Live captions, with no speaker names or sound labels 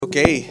Ok,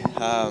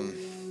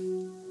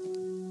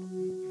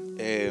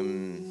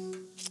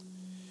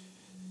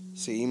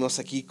 seguimos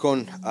aquí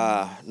con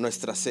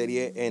nuestra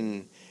serie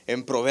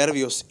en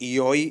Proverbios y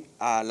hoy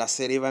la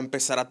serie va a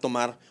empezar a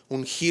tomar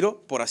un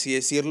giro, por así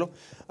decirlo.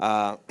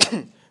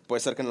 Puede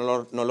ser que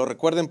no lo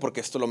recuerden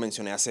porque esto lo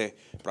mencioné hace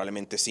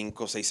probablemente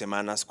 5 o 6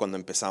 semanas cuando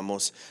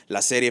empezamos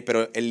la serie,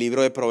 pero el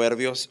libro de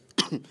Proverbios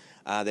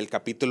del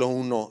capítulo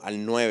 1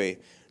 al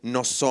 9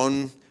 no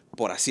son,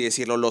 por así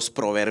decirlo, los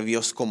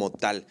proverbios como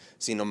tal,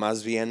 sino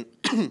más bien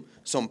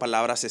son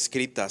palabras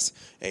escritas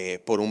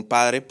por un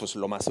padre, pues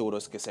lo más seguro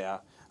es que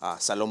sea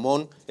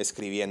Salomón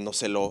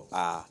escribiéndoselo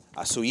a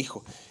su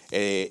hijo.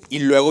 Y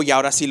luego ya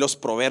ahora sí los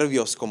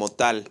proverbios como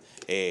tal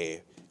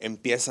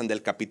empiezan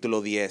del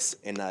capítulo 10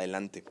 en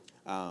adelante.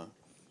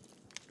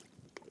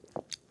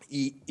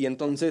 Y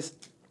entonces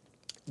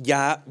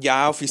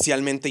ya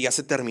oficialmente ya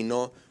se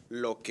terminó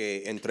lo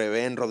que entre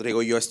Ben,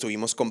 Rodrigo y yo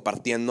estuvimos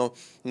compartiendo.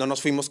 No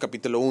nos fuimos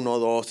capítulo 1,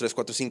 2, 3,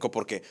 4, 5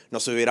 porque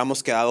nos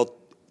hubiéramos quedado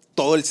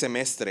todo el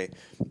semestre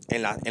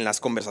en las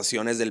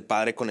conversaciones del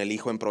padre con el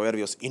hijo en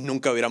Proverbios y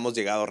nunca hubiéramos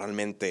llegado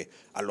realmente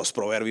a los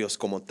proverbios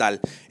como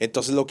tal.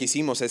 Entonces lo que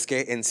hicimos es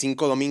que en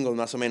 5 domingos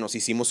más o menos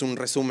hicimos un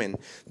resumen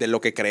de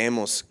lo que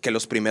creemos que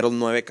los primeros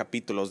 9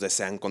 capítulos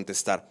desean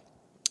contestar.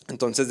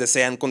 Entonces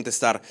desean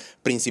contestar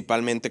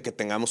principalmente que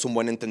tengamos un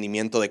buen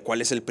entendimiento de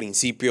cuál es el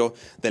principio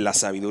de la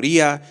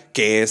sabiduría,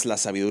 qué es la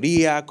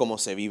sabiduría, cómo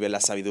se vive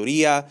la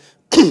sabiduría.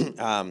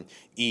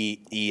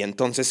 Y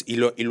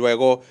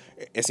luego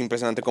es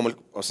impresionante cómo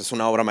es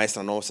una obra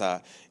maestra, ¿no? O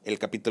sea, el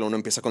capítulo 1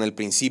 empieza con el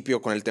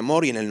principio, con el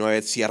temor, y en el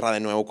 9 cierra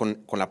de nuevo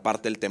con la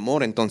parte del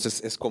temor.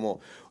 Entonces es como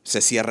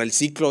se cierra el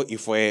ciclo y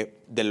fue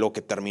de lo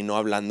que terminó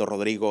hablando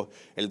Rodrigo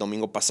el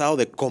domingo pasado,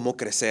 de cómo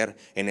crecer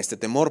en este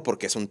temor,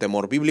 porque es un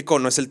temor bíblico,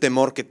 no es el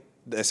temor que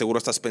de seguro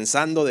estás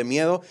pensando de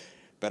miedo.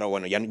 Pero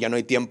bueno, ya no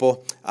hay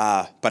tiempo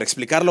para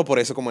explicarlo. Por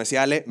eso, como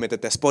decía Ale,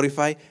 métete a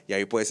Spotify y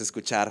ahí puedes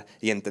escuchar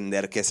y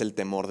entender qué es el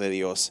temor de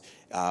Dios,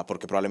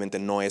 porque probablemente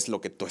no es lo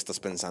que tú estás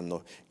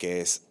pensando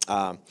que es.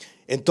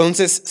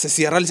 Entonces se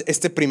cierra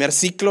este primer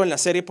ciclo en la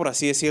serie, por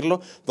así decirlo,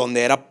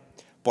 donde era,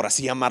 por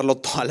así llamarlo,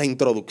 toda la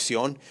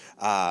introducción.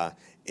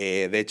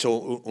 De hecho,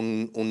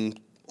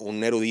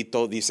 un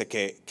erudito dice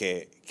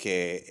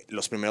que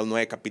los primeros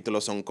 9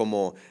 capítulos son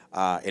como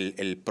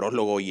el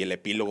prólogo y el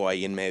epílogo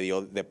ahí en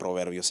medio de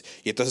Proverbios.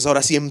 Y entonces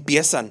ahora sí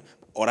empiezan,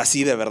 ahora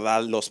sí de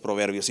verdad los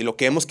Proverbios. Y lo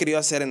que hemos querido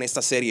hacer en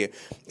esta serie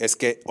es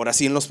que ahora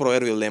sí en los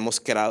Proverbios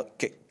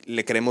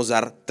le queremos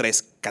dar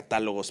 3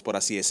 catálogos, por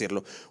así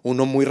decirlo.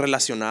 Uno muy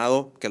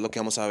relacionado, que es lo que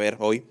vamos a ver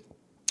hoy,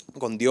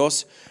 con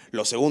Dios.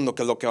 Lo segundo,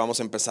 que es lo que vamos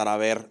a empezar a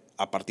ver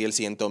a partir del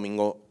siguiente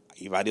domingo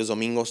y varios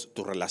domingos,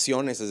 tus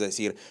relaciones, es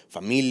decir,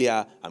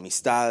 familia,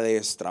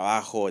 amistades,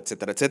 trabajo,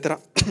 etcétera,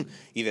 etcétera.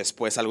 Y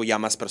después algo ya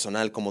más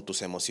personal como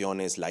tus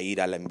emociones, la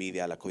ira, la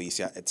envidia, la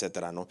codicia,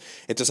 etcétera, ¿no?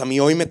 Entonces a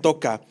mí hoy me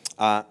toca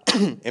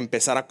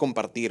empezar a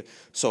compartir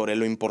sobre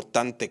lo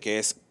importante que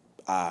es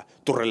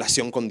tu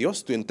relación con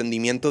Dios, tu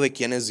entendimiento de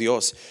quién es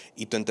Dios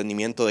y tu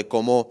entendimiento de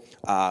cómo,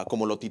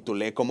 como lo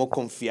titulé, cómo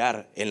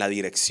confiar en la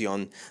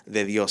dirección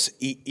de Dios.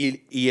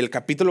 Y el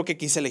capítulo que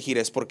quise elegir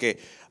es porque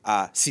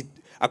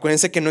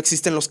acuérdense que no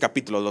existen los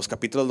capítulos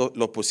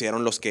lo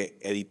pusieron los que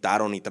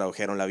editaron y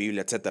tradujeron la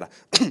Biblia, etc.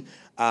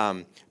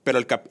 Pero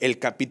el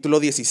capítulo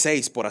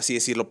 16, por así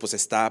decirlo, pues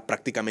está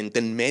prácticamente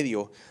en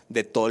medio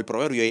de todo el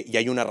proverbio y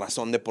hay una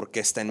razón de por qué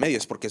está en medio,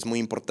 es porque es muy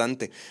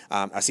importante.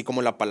 Así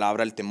como la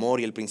palabra, el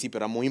temor y el principio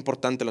era muy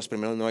importante en los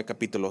primeros 9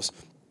 capítulos,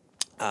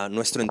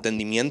 nuestro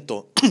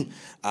entendimiento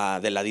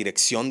de la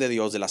dirección de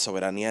Dios, de la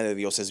soberanía de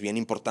Dios es bien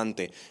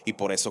importante y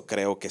por eso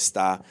creo que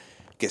está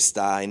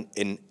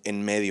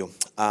en medio.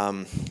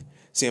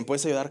 Si me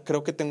puedes ayudar,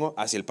 creo que tengo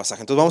hacia el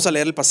pasaje. Entonces vamos a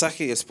leer el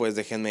pasaje y después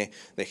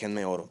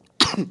déjenme oro.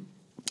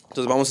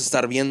 Entonces vamos a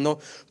estar viendo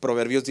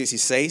Proverbios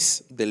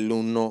 16 del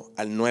 1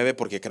 al 9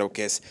 porque creo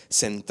que es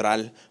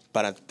central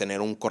para tener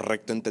un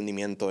correcto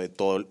entendimiento de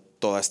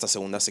toda esta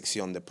segunda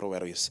sección de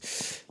Proverbios.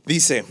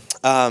 Dice,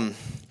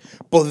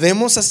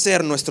 podemos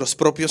hacer nuestros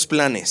propios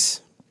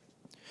planes,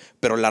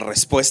 pero la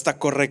respuesta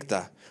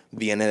correcta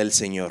viene del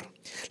Señor.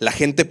 La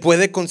gente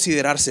puede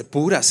considerarse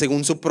pura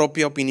según su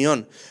propia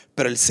opinión,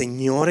 pero el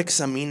Señor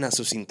examina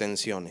sus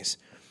intenciones.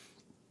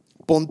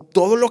 Pon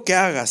todo lo que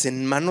hagas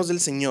en manos del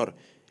Señor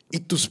y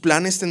tus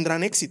planes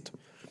tendrán éxito.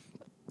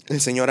 El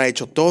Señor ha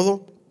hecho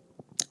todo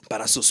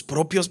para sus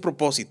propios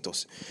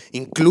propósitos,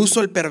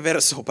 incluso el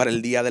perverso para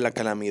el día de la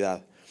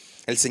calamidad.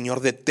 El Señor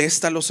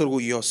detesta a los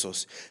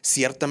orgullosos,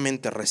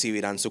 ciertamente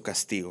recibirán su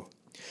castigo.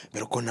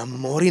 Pero con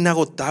amor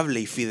inagotable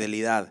y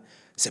fidelidad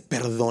se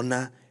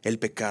perdona el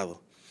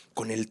pecado.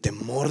 Con el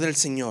temor del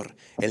Señor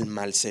el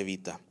mal se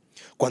evita.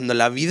 Cuando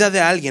la vida de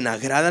alguien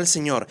agrada al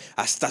Señor,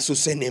 hasta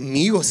sus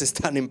enemigos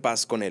están en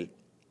paz con él.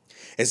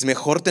 Es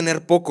mejor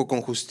tener poco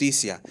con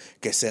justicia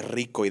que ser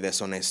rico y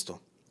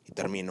deshonesto. Y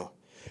termino.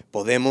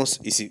 Podemos,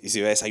 y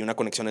si ves, hay una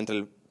conexión entre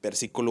el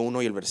versículo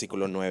 1 y el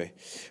versículo 9.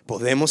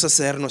 Podemos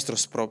hacer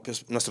nuestros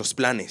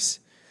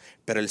planes,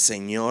 pero el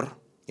Señor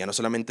Ya no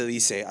solamente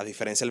dice, a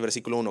diferencia del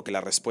versículo 1, que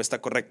la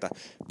respuesta correcta,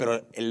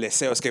 pero el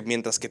deseo es que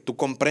mientras que tú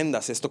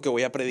comprendas esto que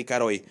voy a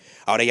predicar hoy,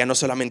 ahora ya no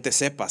solamente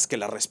sepas que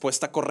la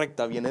respuesta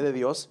correcta viene de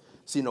Dios,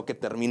 sino que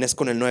termines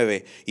con el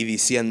 9 y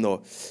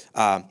diciendo,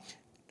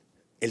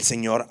 el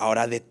Señor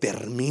ahora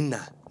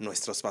determina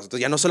nuestros pasos.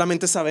 Entonces ya no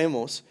solamente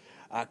sabemos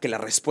que la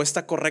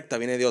respuesta correcta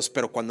viene de Dios,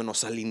 pero cuando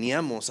nos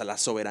alineamos a la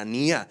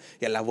soberanía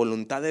y a la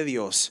voluntad de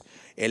Dios,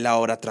 Él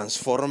ahora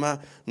transforma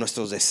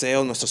nuestros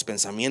deseos, nuestros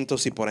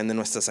pensamientos y por ende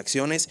nuestras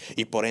acciones,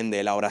 y por ende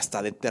Él ahora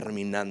está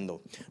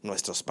determinando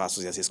nuestros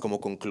pasos. Y así es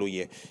como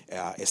concluye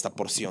esta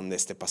porción de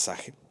este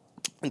pasaje.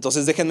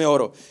 Entonces déjenme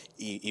oro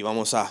y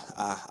vamos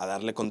a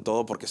darle con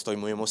todo, porque estoy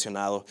muy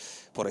emocionado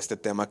por este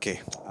tema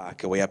que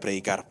voy a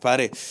predicar.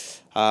 Padre,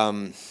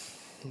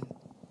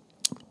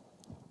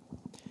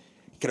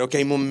 creo que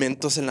hay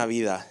momentos en la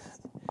vida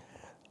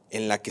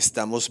en la que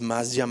estamos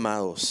más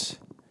llamados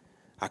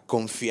a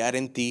confiar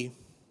en ti,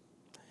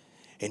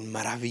 en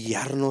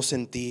maravillarnos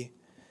en ti,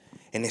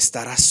 en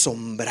estar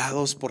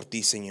asombrados por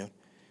ti, Señor,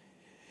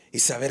 y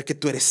saber que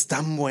tú eres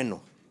tan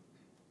bueno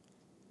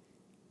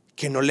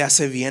que no le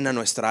hace bien a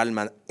nuestra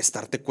alma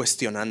estarte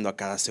cuestionando a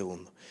cada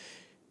segundo.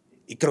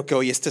 Y creo que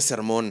hoy este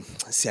sermón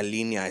se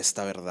alinea a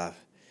esta verdad.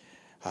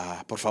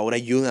 Por favor,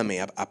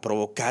 ayúdame a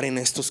provocar en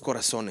estos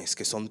corazones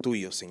que son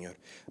tuyos, Señor,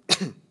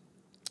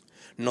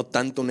 no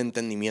tanto un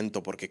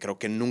entendimiento, porque creo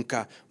que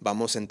nunca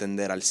vamos a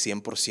entender al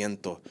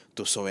 100%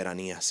 tu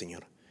soberanía,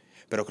 Señor,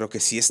 pero creo que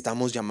sí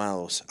estamos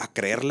llamados a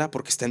creerla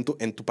porque está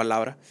en tu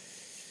palabra,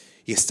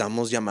 y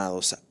estamos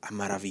llamados a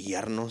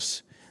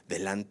maravillarnos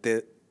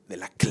delante de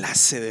la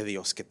clase de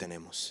Dios que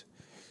tenemos.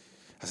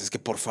 Así es que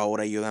por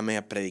favor ayúdame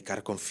a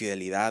predicar con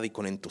fidelidad y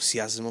con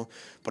entusiasmo,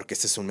 porque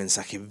este es un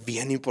mensaje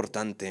bien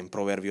importante en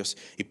Proverbios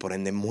y por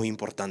ende muy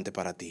importante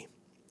para ti.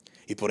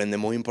 Y por ende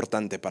muy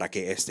importante para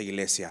que esta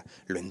iglesia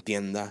lo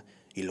entienda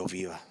y lo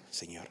viva,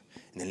 Señor.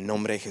 En el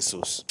nombre de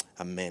Jesús.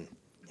 Amén.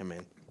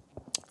 Amén.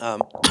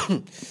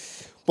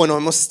 Bueno,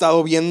 hemos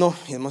estado viendo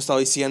y hemos estado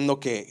diciendo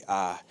que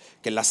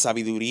la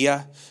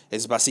sabiduría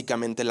es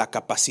básicamente la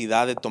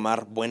capacidad de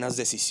tomar buenas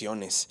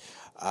decisiones.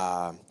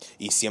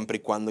 Y siempre y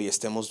cuando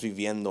estemos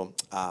viviendo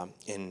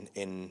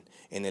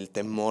en el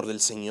temor del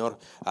Señor.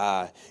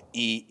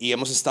 Y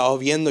hemos estado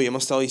viendo y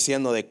hemos estado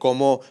diciendo de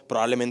cómo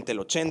probablemente el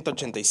 80,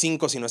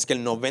 85, si no es que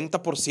el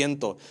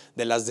 90%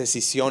 de las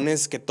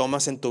decisiones que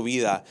tomas en tu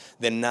vida,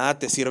 de nada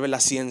te sirve la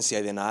ciencia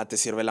y de nada te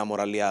sirve la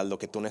moralidad. Lo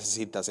que tú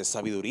necesitas es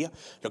sabiduría,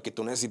 lo que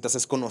tú necesitas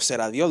es conocer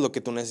a Dios, lo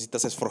que tú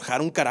necesitas es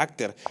forjar un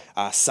carácter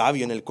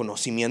sabio en el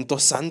conocimiento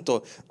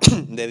santo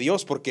de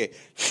Dios, porque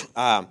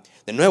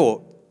de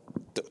nuevo,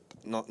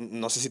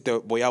 no sé si te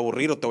voy a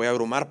aburrir o te voy a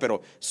abrumar,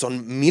 pero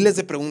son miles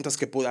de preguntas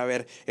que pude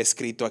haber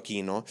escrito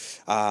aquí, ¿no?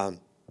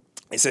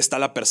 ¿Es esta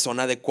la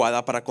persona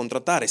adecuada para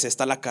contratar? ¿Es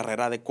esta la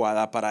carrera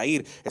adecuada para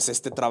ir? ¿Es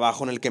este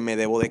trabajo en el que me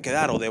debo de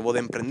quedar? ¿O debo de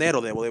emprender?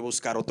 ¿O debo de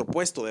buscar otro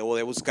puesto? ¿Debo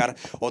de buscar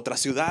otra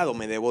ciudad? ¿O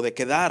me debo de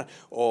quedar?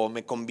 ¿O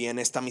me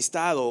conviene esta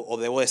amistad? ¿O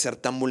debo de ser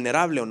tan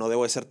vulnerable? ¿O no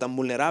debo de ser tan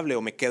vulnerable?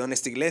 ¿O me quedo en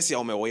esta iglesia?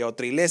 ¿O me voy a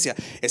otra iglesia?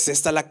 ¿Es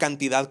esta la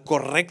cantidad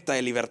correcta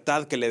de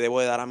libertad que le debo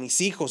de dar a mis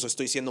hijos? ¿O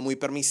estoy siendo muy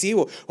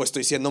permisivo? ¿O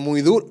estoy siendo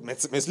muy duro? ¿Me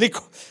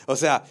explico? O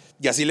sea,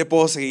 y así le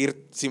puedo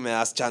seguir si me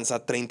das chance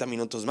 30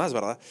 minutos más,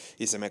 ¿verdad?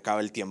 Y se me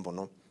acaba el tiempo,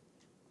 ¿no?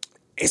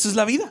 Eso es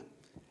la vida.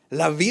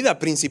 La vida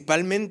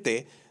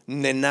principalmente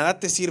de nada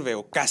te sirve,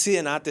 o casi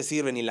de nada te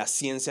sirve ni la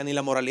ciencia ni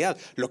la moralidad.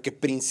 Lo que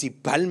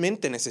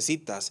principalmente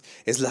necesitas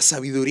es la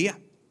sabiduría.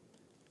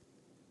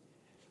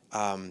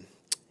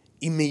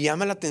 Y me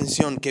llama la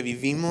atención que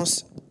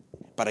vivimos,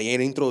 para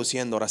ir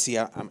introduciendo ahora sí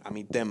a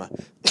mi tema,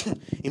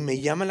 y me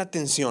llama la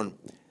atención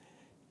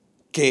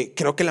que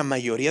creo que la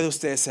mayoría de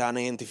ustedes se van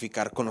a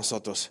identificar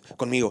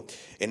conmigo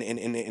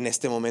en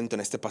este momento,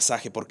 en este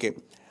pasaje, porque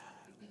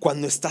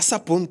cuando estás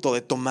a punto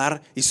de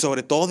tomar, y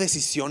sobre todo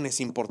decisiones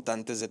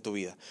importantes de tu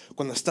vida,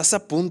 cuando estás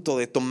a punto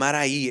de tomar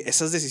ahí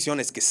esas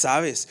decisiones que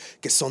sabes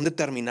que son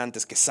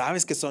determinantes, que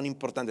sabes que son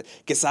importantes,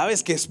 que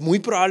sabes que es muy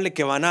probable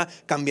que van a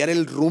cambiar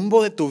el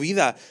rumbo de tu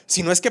vida,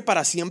 si no es que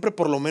para siempre,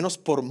 por lo menos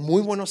por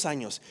muy buenos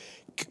años.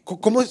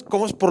 ¿Cómo es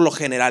por lo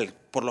general?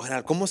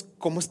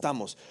 ¿Cómo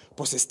estamos?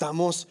 Pues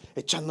estamos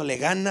echándole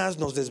ganas,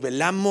 nos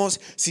desvelamos.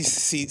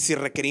 Si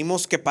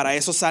requerimos que para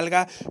eso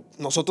salga,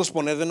 nosotros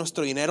poner de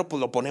nuestro dinero, pues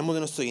lo ponemos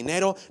de nuestro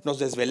dinero, nos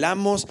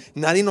desvelamos.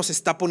 Nadie nos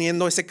está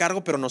poniendo ese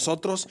cargo, pero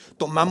nosotros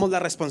tomamos la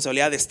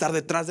responsabilidad de estar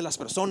detrás de las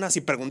personas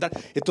y preguntar.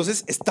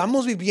 Entonces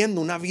estamos viviendo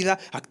una vida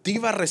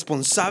activa,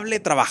 responsable,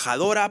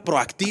 trabajadora,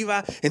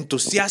 proactiva,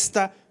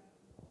 entusiasta.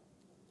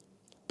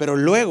 Pero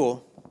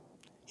luego,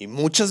 y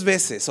muchas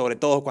veces, sobre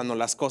todo cuando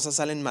las cosas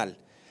salen mal,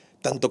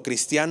 tanto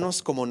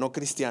cristianos como no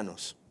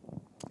cristianos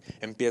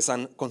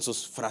empiezan con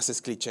sus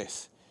frases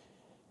clichés.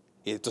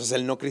 Y entonces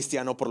el no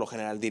cristiano por lo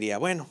general diría,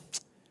 bueno,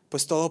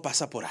 pues todo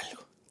pasa por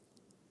algo.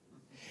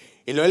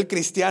 Y luego el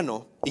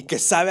cristiano, y que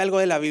sabe algo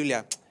de la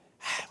Biblia,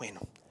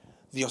 bueno,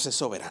 Dios es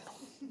soberano.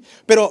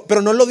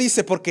 Pero no lo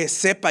dice porque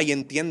sepa y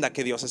entienda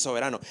que Dios es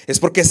soberano. Es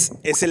porque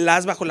es el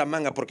as bajo la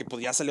manga, porque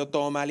pues ya salió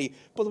todo mal y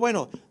pues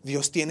bueno,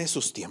 Dios tiene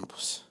sus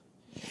tiempos.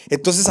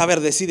 Entonces, a ver,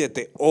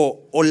 decídete,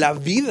 o la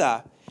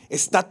vida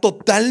está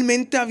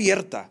totalmente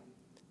abierta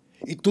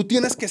y tú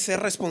tienes que ser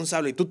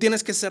responsable y tú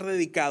tienes que ser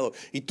dedicado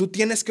y tú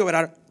tienes que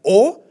orar,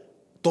 o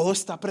todo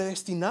está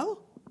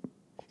predestinado.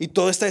 Y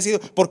todo está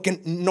decidido,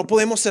 porque no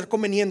podemos ser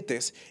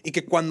convenientes y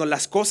que cuando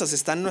las cosas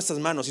están en nuestras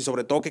manos y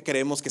sobre todo que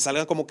queremos que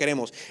salgan como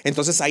queremos,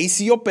 entonces ahí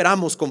sí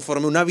operamos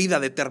conforme una vida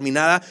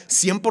determinada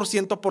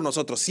 100% por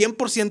nosotros,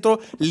 100%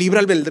 libre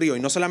albedrío, y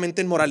no solamente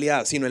en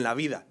moralidad, sino en la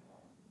vida.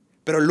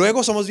 Pero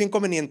luego somos bien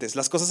convenientes,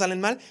 las cosas salen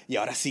mal y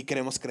ahora sí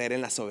queremos creer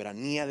en la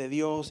soberanía de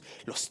Dios,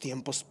 los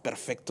tiempos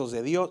perfectos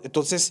de Dios.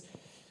 Entonces,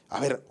 a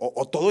ver,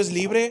 o todo es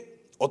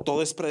libre o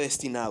todo es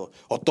predestinado,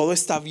 o todo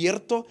está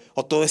abierto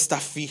o todo está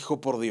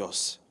fijo por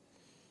Dios.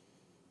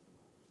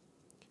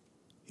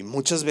 Y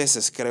muchas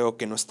veces creo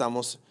que no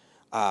estamos,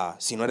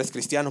 si no eres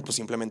cristiano, pues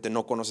simplemente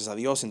no conoces a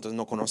Dios, entonces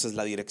no conoces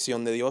la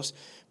dirección de Dios.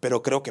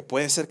 Pero creo que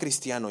puedes ser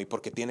cristiano y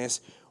porque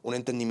tienes un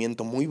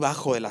entendimiento muy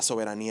bajo de la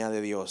soberanía de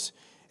Dios,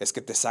 es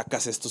que te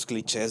sacas estos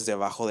clichés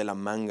debajo de la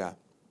manga.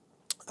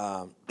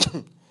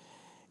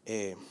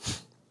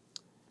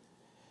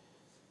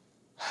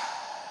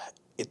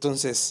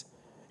 Entonces,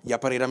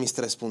 ya para ir a mis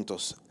 3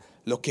 puntos,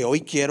 lo que hoy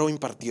quiero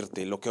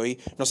impartirte, lo que hoy,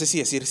 no sé si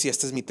decir si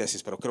esta es mi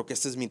tesis, pero creo que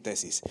esta es mi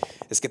tesis,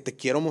 es que te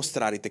quiero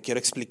mostrar y te quiero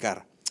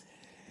explicar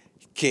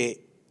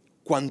que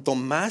cuanto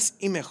más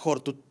y mejor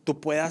tú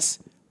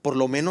puedas por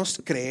lo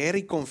menos creer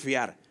y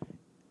confiar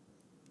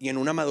y en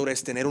una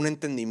madurez tener un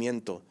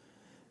entendimiento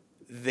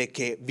de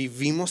que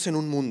vivimos en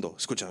un mundo,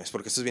 escúchame,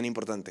 porque esto es bien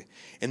importante,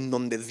 en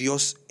donde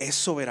Dios es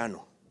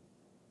soberano.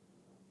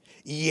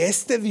 Y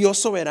este Dios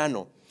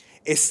soberano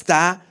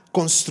está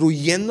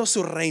construyendo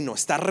su reino,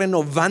 está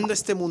renovando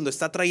este mundo,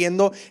 está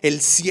trayendo el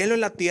cielo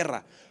en la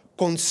tierra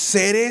con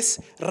seres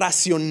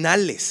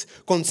racionales,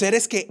 con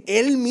seres que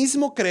Él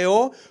mismo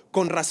creó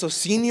con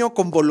raciocinio,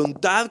 con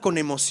voluntad, con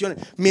emociones.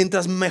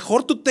 Mientras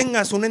mejor tú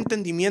tengas un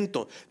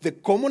entendimiento de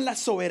cómo la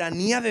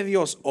soberanía de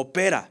Dios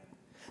opera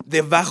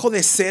debajo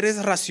de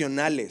seres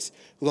racionales,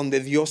 donde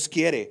Dios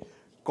quiere,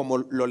 como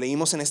lo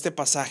leímos en este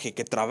pasaje,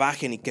 que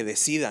trabajen y que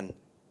decidan,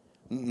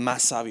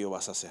 más sabio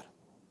vas a ser.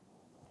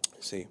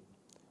 Sí,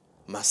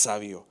 más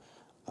sabio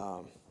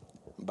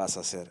vas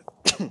a ser.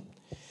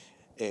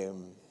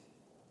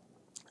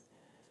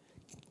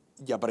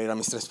 Ya para ir a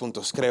mis 3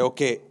 puntos, creo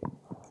que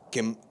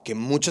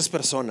muchas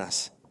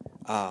personas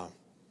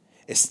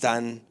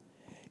están,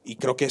 y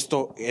creo que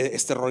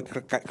este error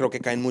creo que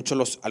caen mucho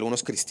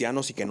algunos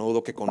cristianos, y que no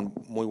dudo que con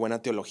muy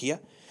buena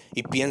teología,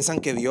 y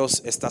piensan que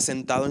Dios está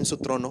sentado en su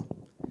trono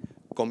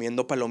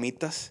comiendo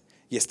palomitas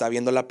y está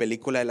viendo la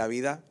película de la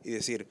vida y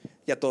decir,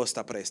 ya todo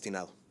está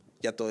predestinado,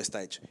 ya todo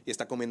está hecho, y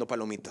está comiendo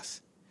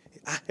palomitas.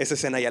 Esa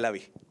escena ya la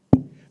vi.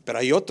 Pero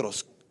hay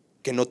otros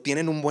que no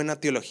tienen una buena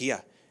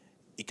teología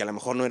y que a lo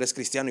mejor no eres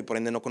cristiano y por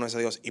ende no conoces a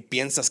Dios y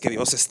piensas que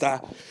Dios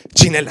está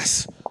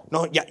chinelas.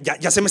 No,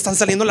 ya se me están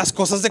saliendo las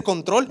cosas de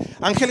control.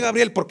 Ángel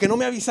Gabriel, ¿por qué no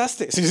me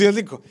avisaste? Sí,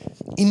 digo.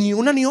 Y ni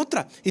una ni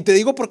otra. Y te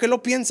digo por qué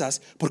lo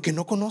piensas, porque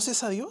no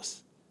conoces a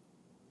Dios.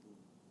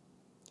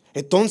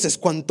 Entonces,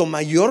 cuanto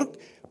mayor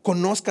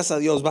conozcas a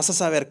Dios, vas a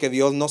saber que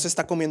Dios no se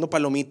está comiendo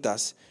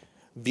palomitas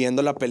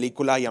viendo la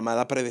película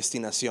llamada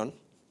Predestinación.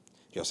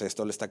 Yo sé,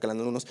 esto le está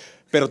calando a algunos,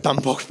 pero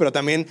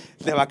también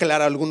le va a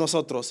calar a algunos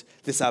otros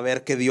de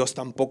saber que Dios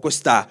tampoco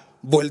está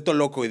vuelto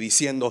loco y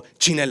diciendo,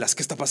 chinelas,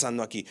 ¿qué está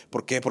pasando aquí?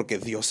 ¿Por qué? Porque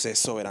Dios es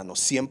soberano,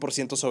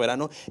 100%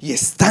 soberano, y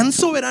es tan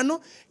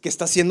soberano que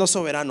está siendo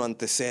soberano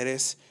ante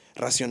seres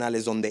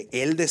racionales, donde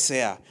Él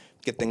desea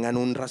que tengan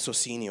un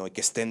raciocinio y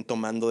que estén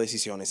tomando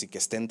decisiones y que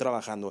estén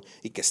trabajando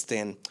y que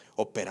estén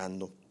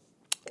operando.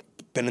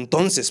 Pero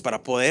entonces,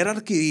 para poder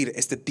adquirir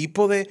este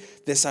tipo de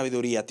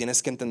sabiduría,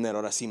 tienes que entender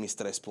ahora sí mis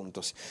 3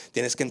 puntos.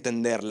 Tienes que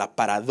entender la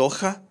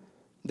paradoja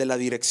de la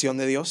dirección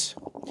de Dios,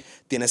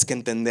 tienes que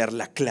entender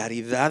la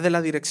claridad de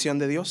la dirección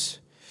de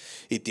Dios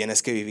y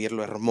tienes que vivir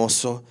lo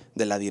hermoso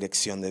de la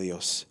dirección de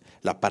Dios.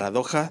 La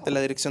paradoja de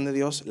la dirección de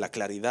Dios, la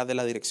claridad de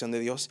la dirección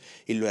de Dios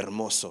y lo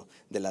hermoso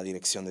de la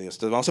dirección de Dios.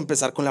 Entonces vamos a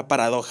empezar con la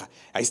paradoja.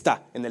 Ahí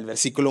está, en el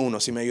versículo 1.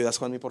 ¿Sí me ayudas,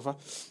 Juanmi, por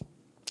favor?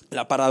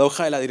 La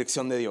paradoja de la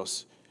dirección de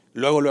Dios.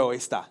 Luego ahí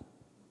está.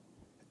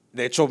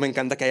 De hecho, me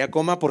encanta que haya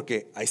coma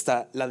porque ahí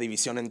está la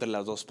división entre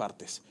las dos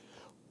partes.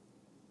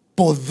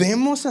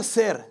 Podemos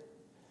hacer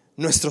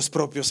nuestros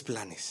propios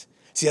planes.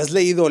 Si has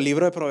leído el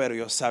libro de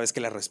Proverbios, sabes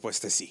que la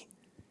respuesta es sí.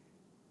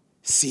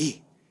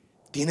 Sí,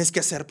 tienes que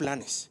hacer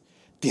planes.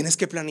 Tienes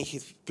que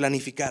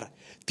planificar,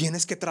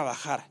 tienes que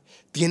trabajar,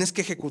 tienes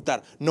que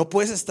ejecutar. No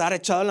puedes estar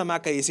echado en la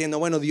hamaca y diciendo,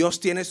 bueno, Dios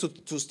tiene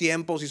sus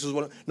tiempos y sus...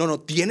 No,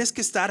 tienes que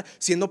estar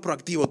siendo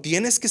proactivo,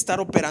 tienes que estar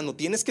operando,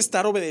 tienes que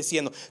estar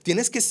obedeciendo,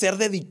 tienes que ser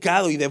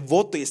dedicado y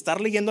devoto y estar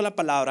leyendo la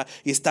palabra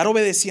y estar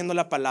obedeciendo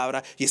la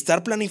palabra y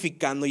estar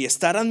planificando y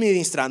estar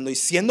administrando y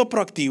siendo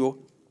proactivo.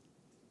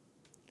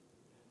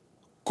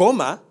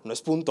 Coma, no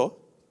es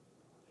punto,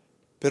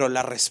 pero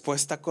la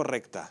respuesta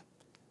correcta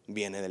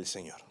viene del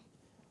Señor.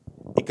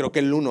 Y creo que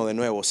el 1 de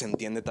nuevo se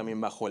entiende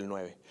también bajo el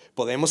 9.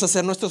 Podemos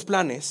hacer nuestros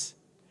planes,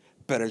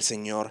 pero el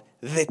Señor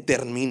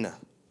determina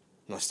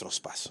nuestros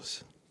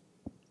pasos.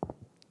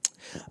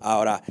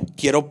 Ahora,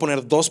 quiero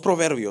poner 2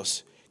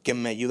 proverbios que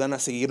me ayudan a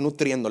seguir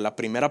nutriendo la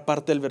primera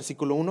parte del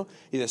versículo 1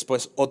 y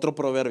después otro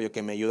proverbio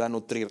que me ayuda a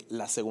nutrir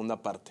la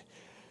segunda parte.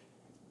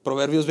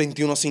 Proverbios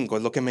 21:5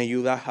 es lo que me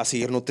ayuda a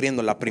seguir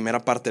nutriendo la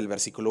primera parte del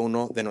versículo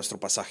 1 de nuestro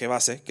pasaje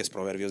base, que es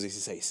Proverbios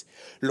 16.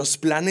 Los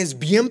planes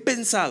bien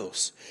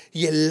pensados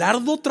y el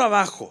arduo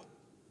trabajo,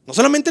 no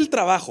solamente el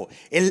trabajo,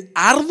 el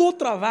arduo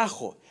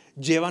trabajo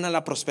llevan a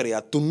la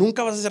prosperidad. Tú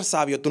nunca vas a ser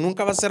sabio, tú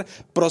nunca vas a ser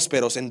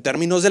prósperos en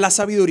términos de la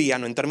sabiduría,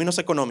 no en términos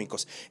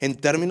económicos, en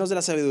términos de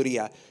la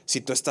sabiduría,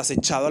 si tú estás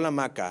echado a la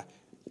hamaca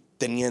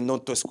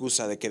teniendo tu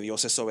excusa de que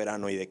Dios es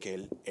soberano y de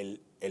que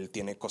Él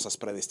tiene cosas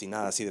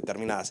predestinadas y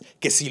determinadas,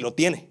 que sí lo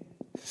tiene,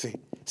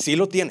 sí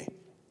lo tiene.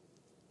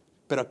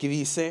 Pero aquí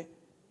dice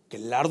que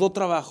el arduo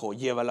trabajo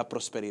lleva a la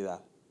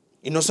prosperidad.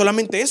 Y no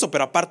solamente eso,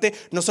 pero aparte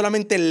no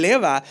solamente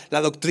eleva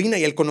la doctrina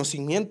y el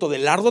conocimiento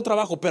del arduo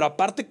trabajo, pero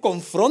aparte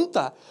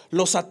confronta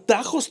los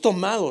atajos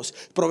tomados.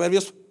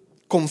 Proverbios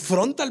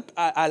confronta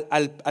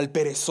al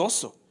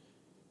perezoso.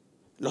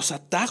 Los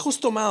atajos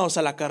tomados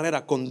a la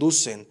carrera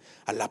conducen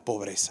a la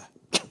pobreza.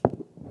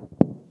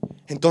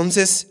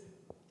 Entonces,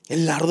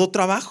 el arduo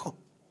trabajo.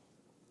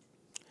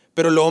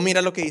 Pero luego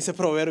mira lo que dice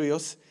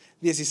Proverbios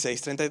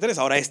 16:33.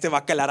 Ahora va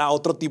a calar a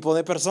otro tipo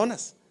de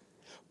personas.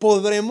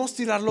 Podremos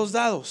tirar los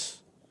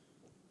dados,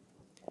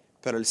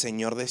 pero el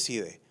Señor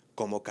decide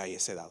cómo cae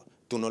ese dado.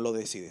 Tú no lo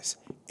decides,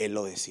 Él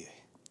lo decide.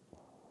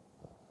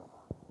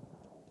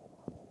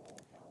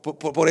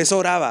 Por eso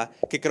oraba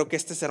que creo que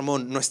este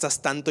sermón no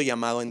estás tanto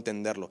llamado a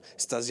entenderlo,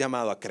 estás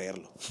llamado a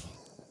creerlo.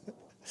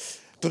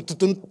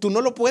 Tú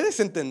no lo puedes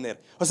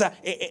entender. O sea,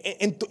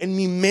 en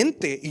mi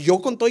mente, y yo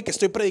con todo y que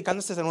estoy predicando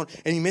este sermón,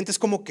 en mi mente es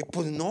como que,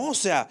 pues no, o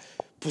sea,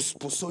 pues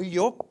soy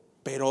yo,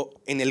 pero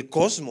en el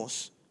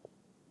cosmos,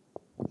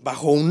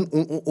 bajo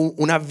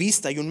una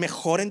vista y un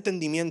mejor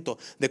entendimiento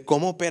de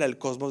cómo opera el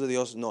cosmos de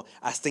Dios, no,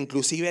 hasta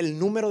inclusive el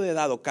número de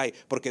dado cae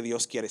porque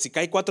Dios quiere. Si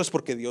cae 4 es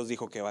porque Dios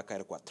dijo que va a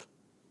caer 4,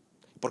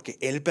 porque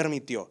Él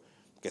permitió,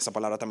 que esa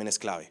palabra también es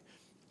clave,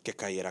 que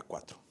cayera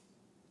 4.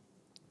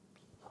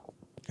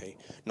 ¿Okay?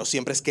 No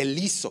siempre es que Él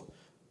hizo.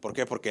 ¿Por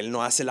qué? Porque Él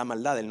no hace la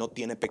maldad, Él no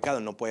tiene pecado,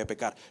 Él no puede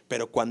pecar.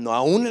 Pero cuando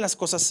aún en las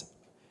cosas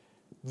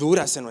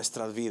duras en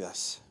nuestras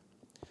vidas,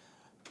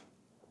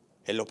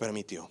 Él lo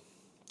permitió.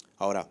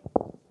 Ahora,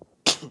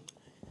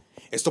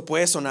 esto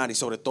puede sonar, y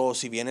sobre todo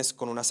si vienes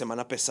con una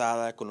semana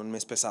pesada, con un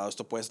mes pesado,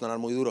 esto puede sonar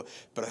muy duro,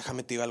 pero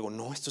déjame te digo algo,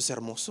 no, esto es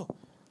hermoso.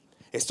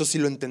 Esto, si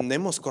lo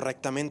entendemos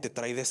correctamente,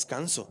 trae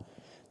descanso.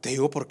 Te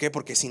digo por qué,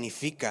 porque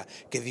significa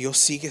que Dios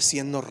sigue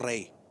siendo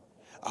rey,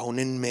 aún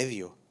en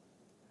medio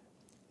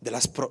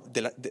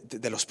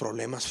de los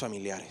problemas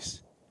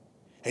familiares.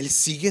 Él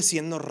sigue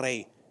siendo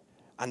rey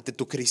ante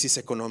tu crisis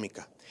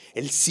económica.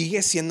 Él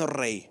sigue siendo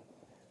rey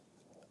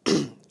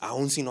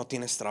aún si no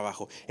tienes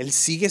trabajo. Él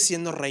sigue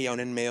siendo rey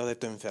aún en medio de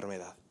tu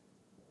enfermedad.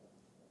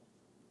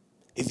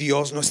 Y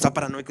Dios no está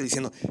paranoico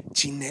diciendo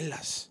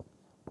chinelas.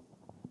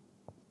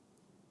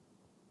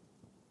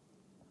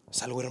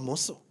 Es algo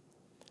hermoso.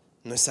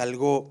 No es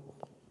algo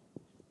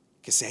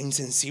que sea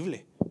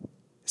insensible.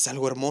 Es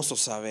algo hermoso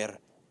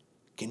saber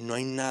que no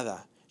hay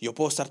nada. Yo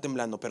puedo estar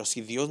temblando, pero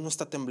si Dios no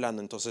está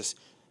temblando, entonces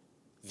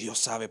Dios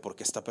sabe por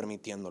qué está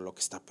permitiendo lo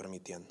que está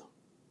permitiendo.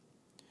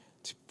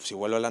 Si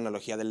vuelvo a la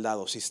analogía del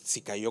dado,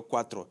 si cayó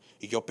 4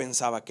 y yo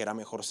pensaba que era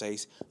mejor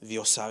 6,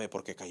 Dios sabe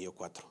por qué cayó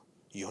 4.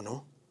 Yo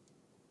no.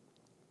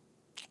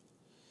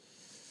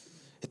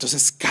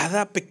 Entonces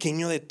cada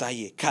pequeño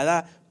detalle,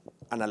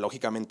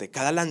 analógicamente,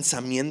 cada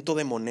lanzamiento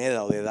de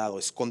moneda o de dado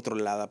es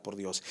controlada por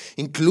Dios.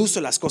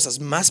 Incluso las cosas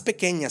más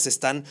pequeñas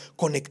están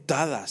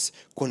conectadas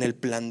con el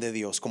plan de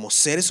Dios. Como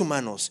seres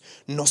humanos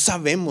no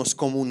sabemos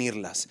cómo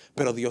unirlas,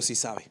 pero Dios sí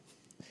sabe.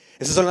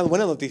 Esas son las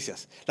buenas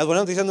noticias. Las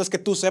buenas noticias no es que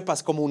tú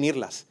sepas cómo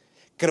unirlas.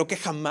 Creo que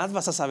jamás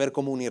vas a saber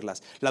cómo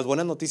unirlas. Las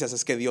buenas noticias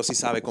es que Dios sí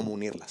sabe cómo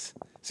unirlas.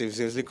 ¿Sí me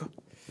explico?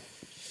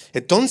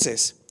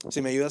 Entonces,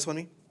 si me ayudas,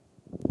 Juaní.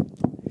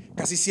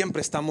 Casi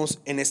siempre estamos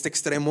en este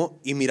extremo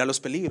y mira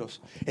los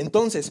peligros.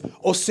 Entonces,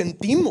 o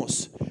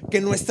sentimos que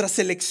nuestras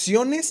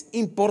elecciones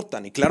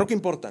importan, y claro que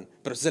importan,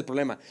 pero ese es el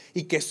problema,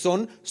 y que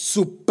son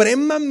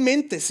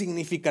supremamente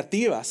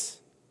significativas.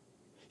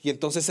 Y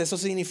entonces eso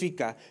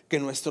significa que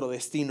nuestro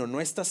destino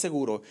no está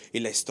seguro y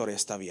la historia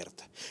está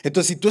abierta.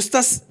 Entonces, si tú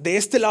estás de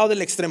este lado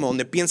del extremo,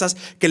 donde piensas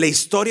que la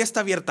historia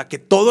está abierta, que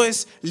todo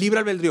es libre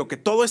albedrío, que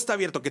todo está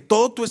abierto, que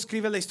todo tú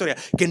escribes la historia,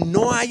 que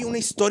no hay una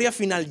historia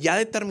final ya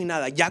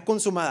determinada, ya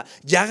consumada,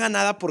 ya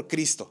ganada por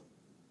Cristo,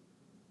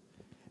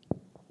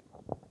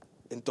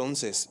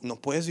 entonces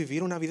no puedes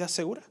vivir una vida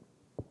segura.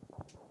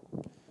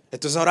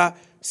 Entonces ahora,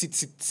 si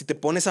te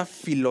pones a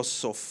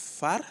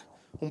filosofar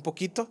un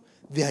poquito,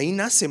 de ahí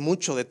nace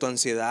mucho de tu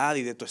ansiedad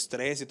y de tu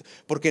estrés,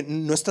 porque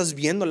no estás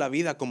viendo la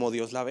vida como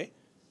Dios la ve,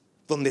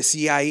 donde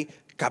sí hay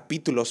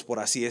capítulos, por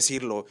así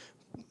decirlo,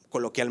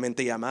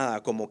 coloquialmente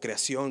llamada como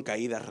creación,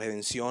 caída,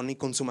 redención y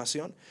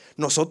consumación.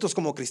 Nosotros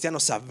como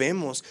cristianos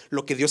sabemos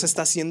lo que Dios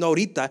está haciendo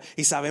ahorita,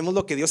 y sabemos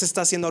lo que Dios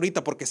está haciendo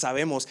ahorita porque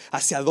sabemos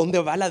hacia dónde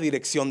va la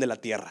dirección de la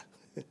tierra,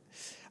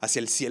 hacia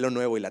el cielo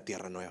nuevo y la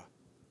tierra nueva.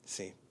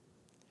 Sí.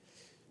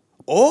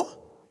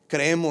 O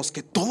creemos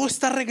que todo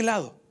está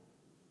arreglado.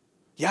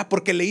 Ya,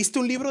 porque leíste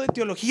un libro de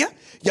teología,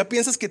 ya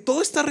piensas que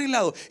todo está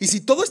arreglado. Y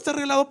si todo está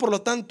arreglado, por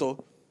lo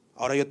tanto,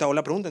 ahora yo te hago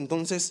la pregunta,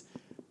 entonces,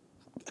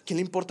 ¿a quién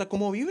le importa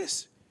cómo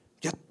vives?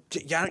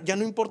 Ya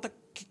no importa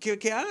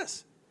qué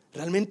hagas.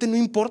 Realmente no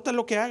importa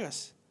lo que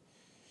hagas.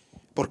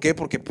 ¿Por qué?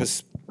 Porque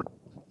pues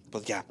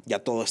ya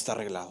todo está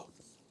arreglado.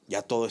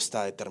 Ya todo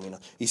está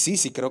determinado. Y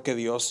sí creo que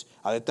Dios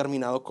ha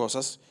determinado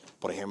cosas.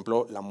 Por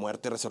ejemplo, la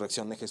muerte y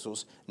resurrección de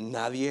Jesús,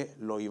 nadie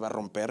lo iba a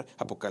romper.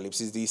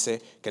 Apocalipsis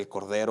dice que el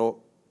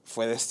Cordero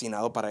fue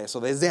destinado para eso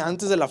desde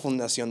antes de la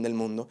fundación del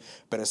mundo.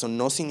 Pero eso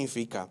no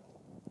significa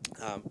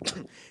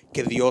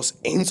que Dios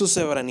en su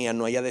soberanía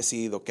no haya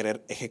decidido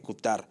querer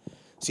ejecutar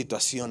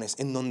situaciones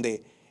en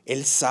donde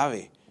Él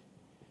sabe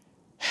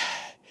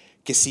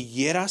que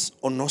siguieras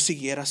o no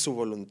siguieras su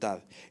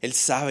voluntad. Él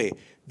sabe,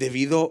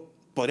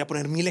 podría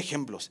poner 1000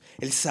 ejemplos.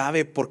 Él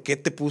sabe por qué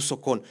te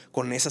puso con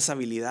esas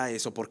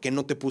habilidades o por qué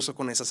no te puso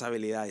con esas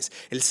habilidades.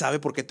 Él sabe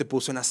por qué te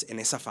puso en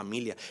esa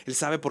familia. Él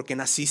sabe por qué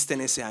naciste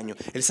en ese año.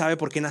 Él sabe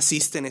por qué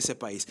naciste en ese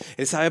país.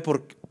 Él sabe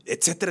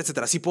etcétera,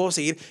 etcétera. Así puedo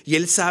seguir. Y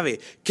Él sabe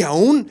que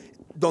aún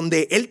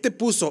donde Él te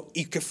puso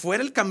y que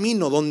fuera el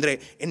camino donde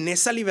en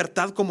esa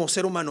libertad como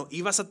ser humano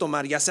ibas a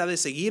tomar, ya sea de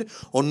seguir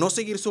o no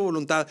seguir su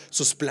voluntad,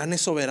 sus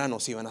planes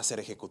soberanos iban a ser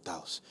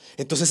ejecutados.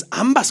 Entonces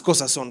ambas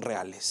cosas son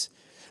reales.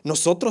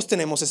 Nosotros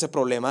tenemos ese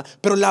problema,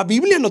 pero la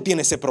Biblia no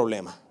tiene ese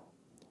problema.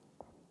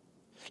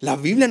 La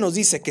Biblia nos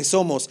dice que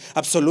somos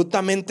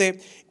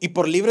absolutamente, y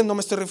por libres no me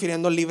estoy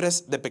refiriendo a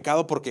libres de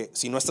pecado, porque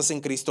si no estás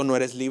en Cristo no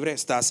eres libre,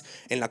 estás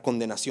en la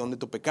condenación de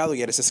tu pecado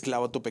y eres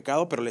esclavo de tu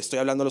pecado, pero le estoy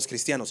hablando a los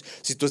cristianos.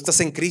 Si tú estás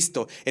en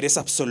Cristo, eres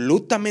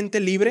absolutamente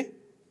libre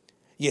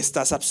y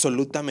estás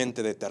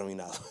absolutamente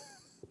determinado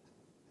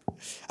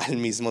al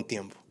mismo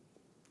tiempo.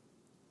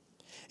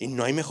 Y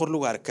no hay mejor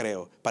lugar,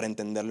 creo, para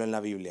entenderlo en la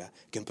Biblia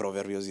que en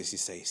Proverbios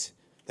 16.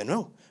 De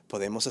nuevo,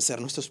 podemos hacer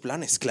nuestros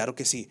planes, claro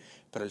que sí,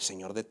 pero el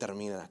Señor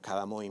determina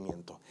cada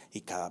movimiento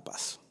y cada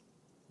paso.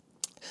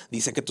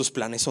 Dice que tus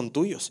planes son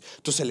tuyos,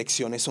 tus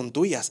elecciones son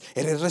tuyas,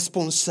 eres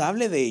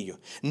responsable de ello.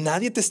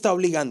 Nadie te está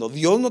obligando,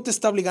 Dios no te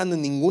está obligando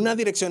en ninguna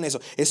dirección. Eso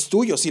es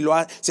tuyo. Si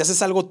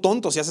haces algo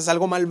tonto, si haces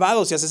algo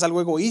malvado, si haces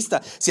algo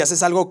egoísta, si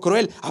haces algo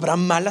cruel, habrá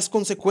malas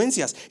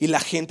consecuencias y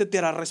la gente te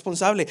hará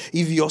responsable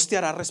y Dios te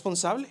hará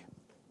responsable.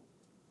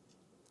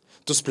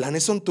 Tus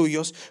planes son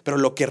tuyos, pero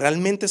lo que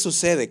realmente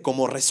sucede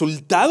como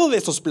resultado de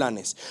esos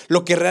planes,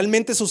 lo que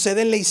realmente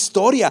sucede en la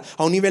historia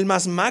a un nivel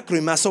más macro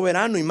y más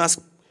soberano y más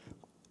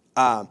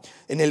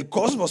en el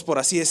cosmos, por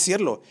así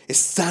decirlo,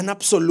 están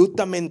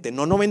absolutamente,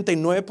 no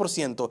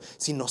 99%,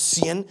 sino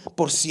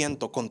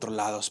 100%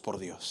 controlados por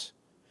Dios.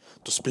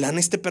 Tus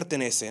planes te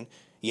pertenecen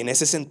y en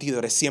ese sentido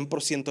eres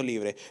 100%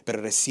 libre, pero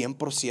eres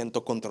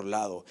 100%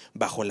 controlado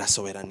bajo la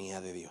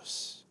soberanía de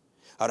Dios.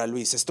 Ahora,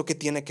 Luis, ¿esto qué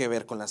tiene que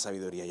ver con la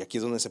sabiduría? Y aquí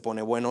es donde se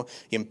pone bueno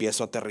y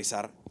empiezo a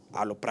aterrizar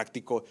a lo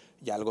práctico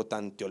y algo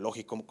tan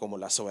teológico como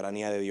la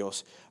soberanía de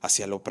Dios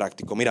hacia lo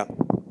práctico. Mira,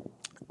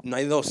 no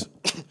hay dos,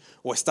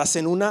 o estás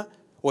en una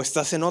o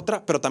estás en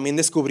otra, pero también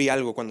descubrí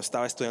algo cuando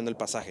estaba estudiando el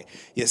pasaje,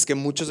 y es que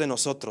muchos de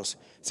nosotros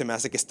se me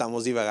hace que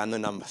estamos divagando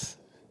en ambas.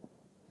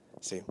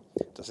 Sí,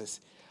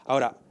 entonces,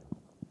 ahora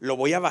lo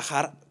voy a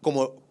bajar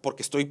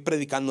porque estoy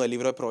predicando el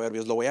libro de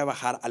Proverbios, lo voy a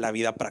bajar a la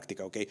vida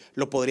práctica, ¿ok?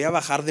 Lo podría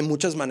bajar de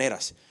muchas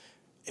maneras,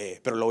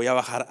 pero lo voy a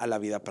bajar a la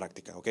vida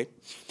práctica, ¿ok?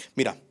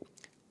 Mira,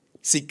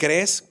 si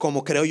crees,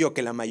 como creo yo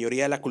que la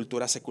mayoría de la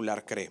cultura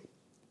secular cree,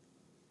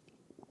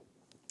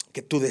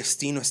 que tu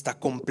destino está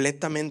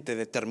completamente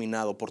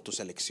determinado por tus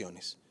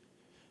elecciones,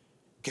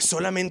 que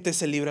solamente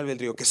es el libre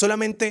albedrío, que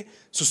solamente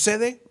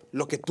sucede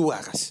lo que tú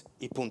hagas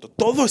y punto,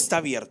 todo está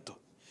abierto.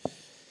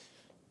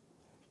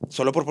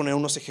 Solo por poner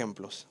unos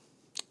ejemplos,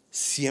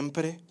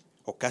 siempre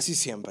o casi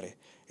siempre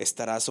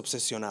estarás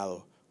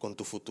obsesionado con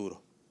tu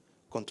futuro,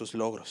 con tus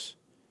logros,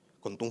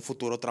 con un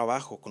futuro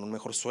trabajo, con un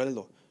mejor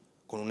sueldo,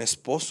 con un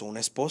esposo, una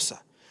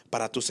esposa,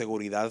 para tu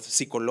seguridad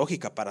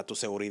psicológica, para tu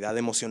seguridad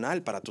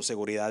emocional, para tu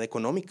seguridad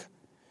económica.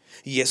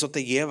 Y eso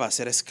te lleva a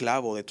ser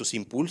esclavo de tus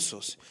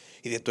impulsos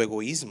y de tu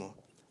egoísmo.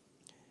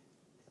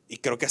 Y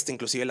creo que hasta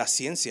inclusive la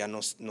ciencia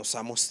nos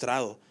ha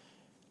mostrado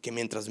que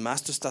mientras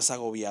más tú estás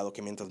agobiado,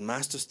 que mientras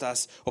más tú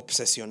estás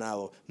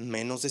obsesionado,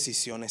 menos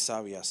decisiones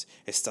sabias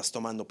estás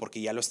tomando,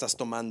 porque ya lo estás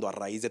tomando a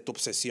raíz de tu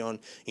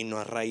obsesión y no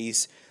a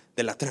raíz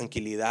de la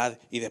tranquilidad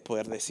y de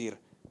poder decir,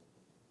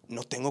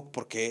 no tengo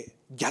por qué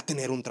ya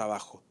tener un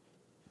trabajo.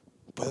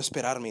 Puedo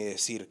esperarme y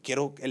decir,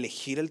 quiero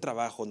elegir el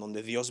trabajo en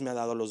donde Dios me ha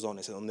dado los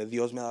dones, en donde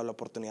Dios me ha dado la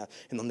oportunidad,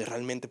 en donde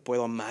realmente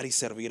puedo amar y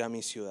servir a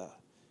mi ciudad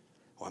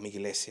o a mi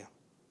iglesia.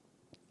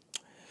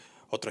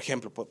 Otro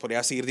ejemplo,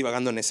 podría seguir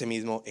divagando en ese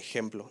mismo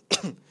ejemplo.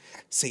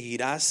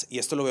 Seguirás, y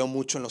esto lo veo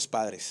mucho en los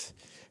padres,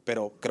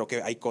 pero creo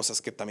que hay cosas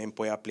que también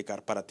puede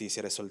aplicar para ti si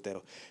eres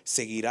soltero.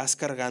 Seguirás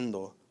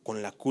cargando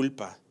con la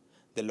culpa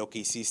de lo que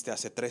hiciste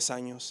hace 3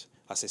 años,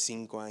 hace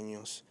 5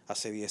 años,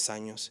 hace 10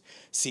 años.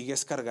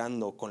 Sigues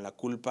cargando con la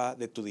culpa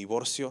de tu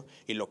divorcio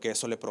y lo que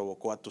eso le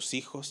provocó a tus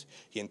hijos,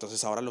 y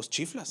entonces ahora los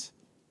chiflas,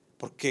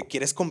 porque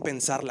quieres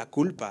compensar la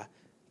culpa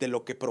de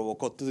lo que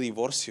provocó tu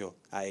divorcio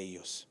a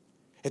ellos.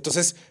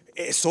 Entonces,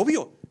 es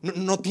obvio,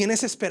 no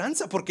tienes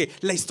esperanza porque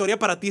la historia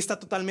para ti está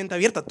totalmente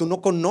abierta. Tú no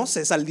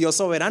conoces al Dios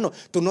soberano,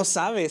 tú no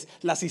sabes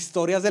las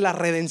historias de la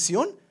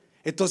redención.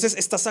 Entonces,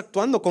 ¿estás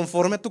actuando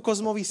conforme a tu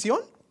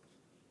cosmovisión?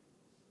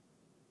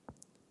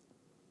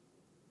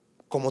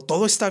 Como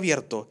todo está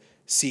abierto,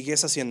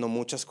 sigues haciendo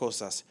muchas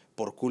cosas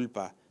por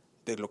culpa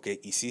de lo que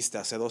hiciste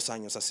hace 2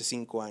 años, hace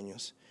 5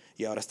 años,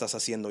 y ahora estás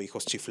haciendo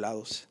hijos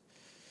chiflados.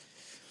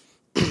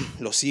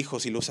 Los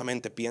hijos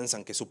ilusamente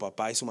piensan que su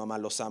papá y su mamá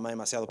los ama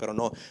demasiado, pero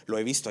no, lo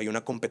he visto, hay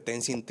una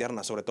competencia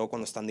interna, sobre todo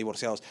cuando están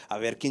divorciados, a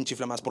ver quién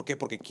chifla más. ¿Por qué?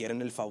 Porque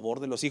quieren el favor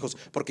de los hijos,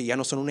 porque ya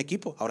no son un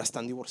equipo, ahora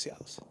están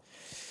divorciados.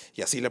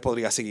 Y así le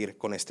podría seguir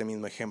con este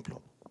mismo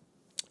ejemplo.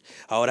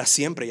 Ahora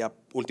siempre, ya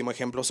último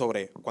ejemplo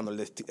sobre cuando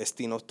el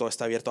destino todo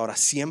está abierto, ahora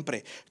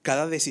siempre,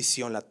 cada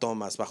decisión la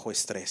tomas bajo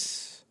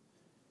estrés.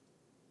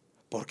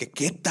 Porque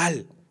 ¿qué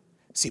tal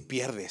si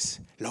pierdes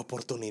la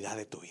oportunidad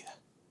de tu vida?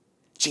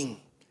 ¡Chin!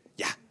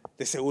 Ya,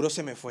 de seguro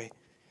se me fue.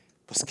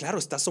 Pues claro,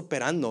 estás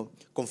operando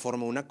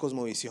conforme a una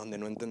cosmovisión de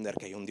no entender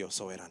que hay un Dios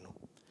soberano.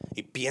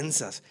 Y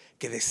piensas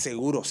que de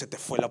seguro se te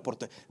fue la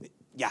oportunidad.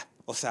 Ya,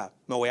 o sea,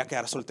 me voy a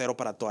quedar soltero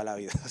para toda la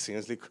vida. ¿Sí me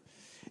explico?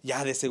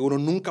 Ya, de seguro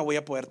nunca voy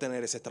a poder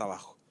tener ese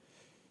trabajo,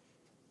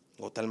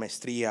 o tal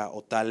maestría,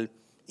 o tal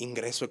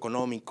ingreso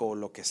económico, o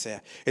lo que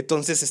sea.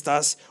 Entonces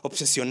estás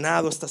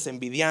obsesionado, estás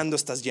envidiando,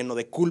 estás lleno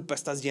de culpa,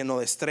 estás lleno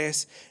de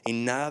estrés, y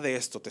nada de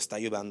esto te está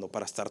ayudando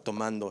para estar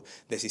tomando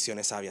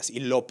decisiones sabias.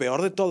 Y lo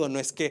peor de todo no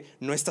es que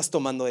no estás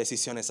tomando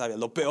decisiones sabias,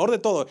 lo peor de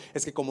todo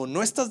es que como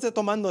no estás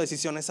tomando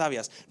decisiones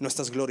sabias, no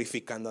estás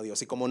glorificando a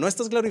Dios, y como no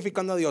estás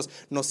glorificando a Dios,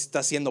 no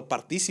estás siendo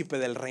partícipe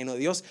del reino de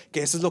Dios,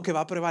 que eso es lo que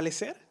va a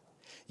prevalecer.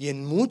 Y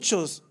en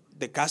muchos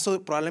de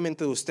caso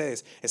probablemente de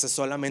ustedes, esa es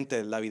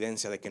solamente la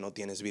evidencia de que no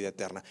tienes vida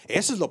eterna.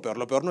 Eso es lo peor.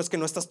 Lo peor no es que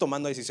no estás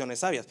tomando decisiones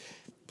sabias,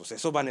 pues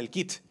eso va en el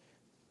kit.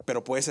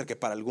 Pero puede ser que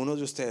para algunos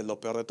de ustedes lo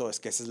peor de todo es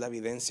que esa es la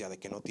evidencia de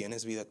que no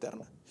tienes vida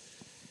eterna.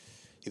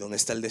 ¿Y dónde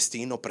está el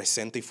destino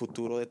presente y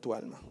futuro de tu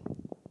alma?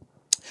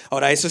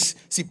 Ahora, eso es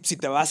si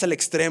te vas al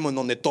extremo en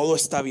donde todo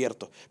está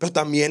abierto. Pero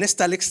también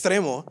está el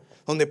extremo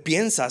donde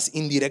piensas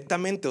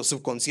indirectamente o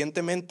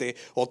subconscientemente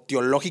o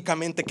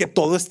teológicamente que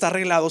todo está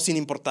arreglado sin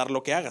importar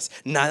lo que hagas.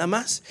 Nada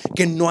más,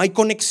 que no hay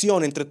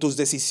conexión entre tus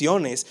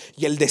decisiones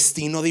y el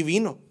destino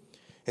divino.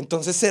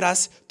 Entonces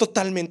serás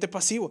totalmente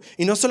pasivo.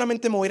 Y no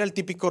solamente me voy a ir al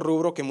típico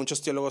rubro que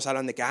muchos teólogos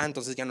hablan de que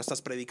entonces ya no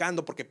estás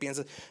predicando porque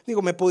piensas,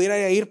 digo, me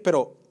pudiera ir,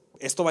 pero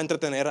esto va a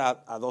entretener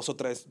a 2 o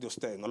 3 de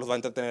ustedes, no los va a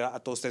entretener a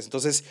todos ustedes.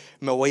 Entonces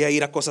me voy a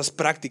ir a cosas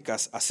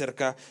prácticas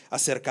acerca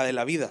de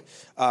la vida.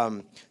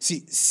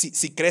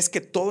 Si crees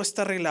que todo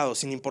está arreglado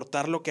sin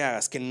importar lo que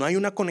hagas, que no hay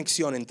una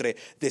conexión entre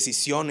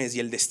decisiones y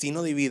el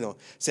destino divino,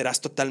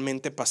 serás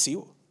totalmente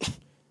pasivo.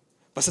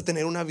 Vas a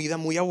tener una vida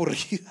muy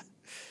aburrida.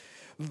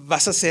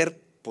 Vas a ser,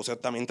 puse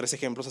también 3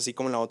 ejemplos así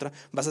como en la otra,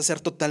 vas a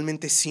ser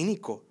totalmente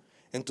cínico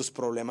en tus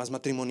problemas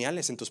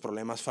matrimoniales, en tus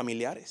problemas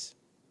familiares.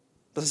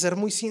 Vas a ser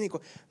muy cínico.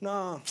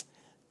 No,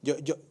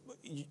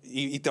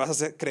 y te vas a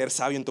hacer creer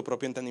sabio en tu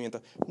propio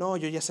entendimiento. No,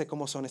 yo ya sé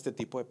cómo son este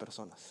tipo de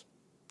personas.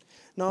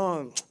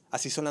 No,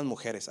 así son las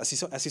mujeres, así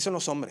son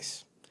los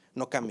hombres.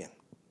 No cambian,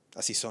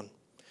 así son.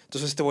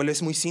 Entonces te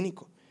vuelves muy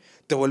cínico,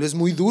 te vuelves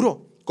muy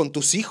duro con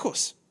tus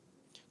hijos,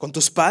 con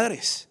tus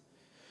padres.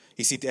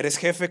 Y si eres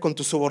jefe, con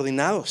tus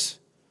subordinados.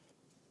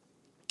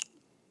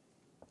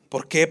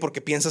 ¿Por qué?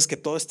 Porque piensas que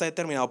todo está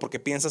determinado, porque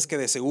piensas que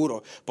de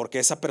seguro, porque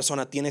esa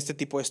persona tiene este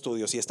tipo de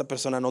estudios y esta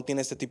persona no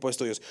tiene este tipo de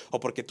estudios,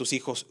 o porque tus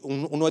hijos,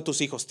 uno de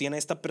tus hijos tiene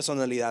esta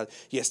personalidad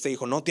y este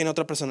hijo no tiene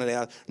otra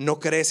personalidad, no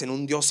crees en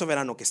un Dios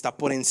soberano que está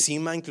por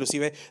encima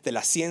inclusive de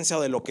la ciencia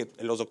o de lo que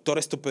los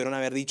doctores te pudieron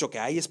haber dicho, que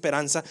hay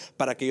esperanza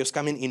para que ellos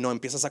cambien, y no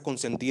empiezas a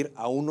consentir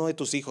a uno de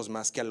tus hijos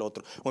más que al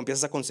otro, o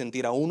empiezas a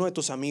consentir a uno de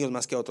tus amigos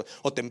más que a otro,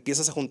 o te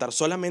empiezas a juntar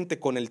solamente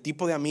con el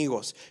tipo de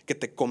amigos que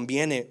te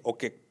conviene o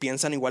que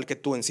piensan igual que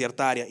tú en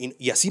cierta área,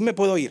 y así me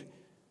puedo ir.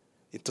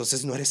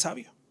 Entonces no eres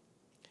sabio.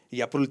 Y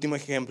ya por último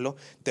ejemplo,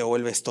 te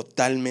vuelves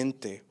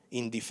totalmente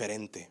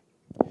indiferente.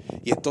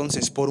 Y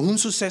entonces por un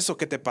suceso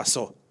que te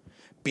pasó,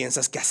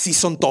 piensas que así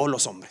son todos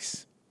los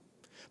hombres.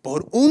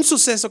 Por un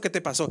suceso que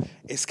te pasó,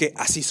 es que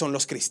así son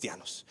los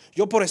cristianos.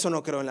 Yo por eso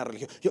no creo en la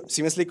religión.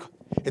 ¿Sí me explico?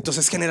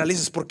 Entonces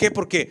generalizas. ¿Por qué?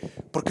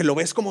 Porque lo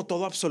ves como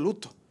todo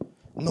absoluto.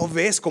 No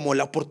ves como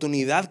la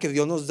oportunidad que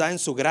Dios nos da en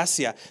su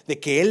gracia de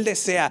que Él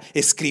desea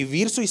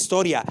escribir su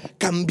historia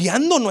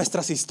cambiando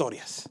nuestras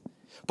historias.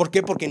 ¿Por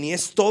qué? Porque ni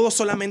es todo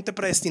solamente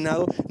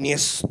predestinado, ni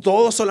es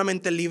todo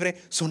solamente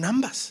libre. Son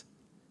ambas.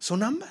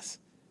 Son ambas.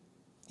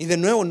 Y de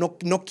nuevo,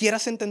 no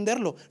quieras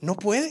entenderlo. No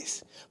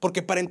puedes.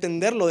 Porque para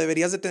entenderlo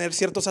deberías de tener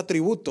ciertos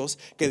atributos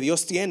que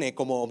Dios tiene,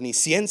 como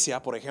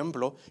omnisciencia, por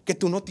ejemplo, que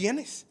tú no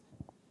tienes,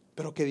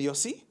 pero que Dios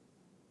sí.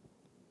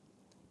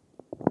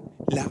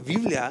 La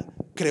Biblia,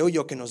 creo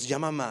yo, que nos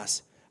llama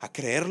más a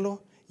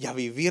creerlo y a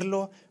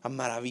vivirlo, a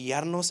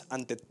maravillarnos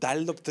ante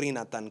tal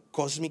doctrina tan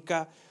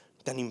cósmica,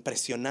 tan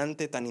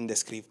impresionante, tan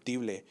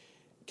indescriptible,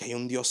 que hay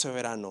un Dios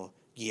soberano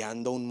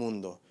guiando un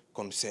mundo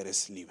con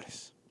seres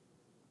libres.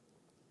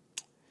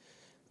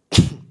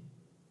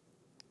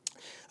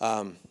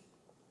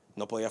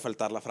 No podía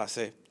faltar la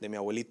frase de mi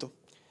abuelito.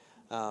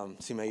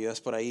 Si me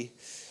ayudas por ahí.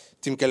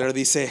 Tim Keller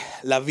dice,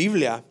 la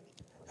Biblia,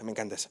 me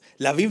encanta eso.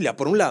 La Biblia,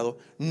 por un lado,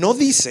 no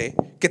dice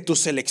que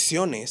tus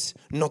elecciones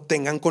no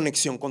tengan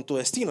conexión con tu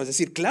destino. Es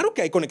decir, claro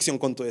que hay conexión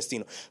con tu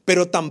destino,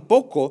 pero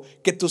tampoco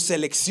que tus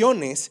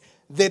elecciones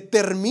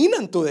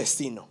determinan tu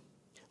destino.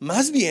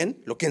 Más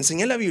bien, lo que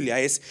enseña la Biblia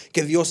es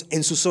que Dios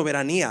en su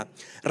soberanía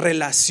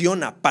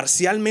relaciona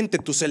parcialmente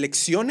tus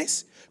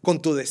elecciones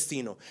con tu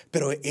destino,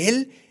 pero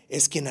Él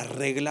es quien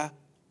arregla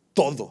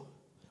todo.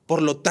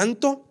 Por lo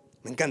tanto,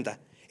 me encanta,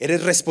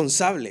 eres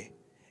responsable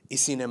y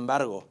sin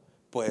embargo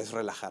puedes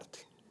relajarte.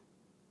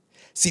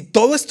 Si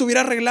todo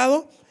estuviera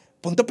arreglado,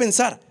 ponte a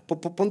pensar,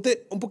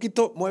 ponte un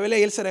poquito, muévele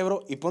ahí el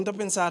cerebro y ponte a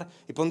pensar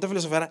y ponte a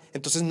filosofar,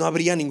 entonces no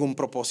habría ningún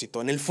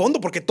propósito en el fondo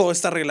porque todo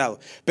está arreglado.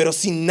 Pero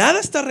si nada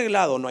está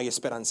arreglado, no hay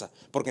esperanza,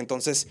 porque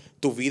entonces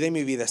tu vida y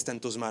mi vida está en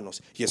tus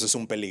manos y eso es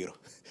un peligro.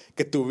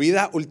 Que tu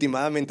vida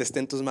últimamente esté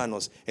en tus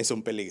manos es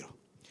un peligro.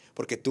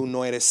 Porque tú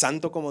no eres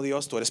santo como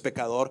Dios, tú eres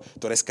pecador,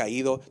 tú eres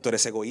caído, tú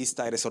eres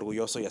egoísta, eres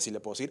orgulloso y así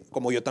le puedo decir,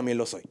 como yo también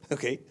lo soy.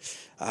 ¿Okay?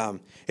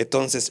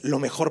 Entonces, lo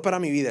mejor para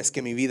mi vida es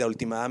que mi vida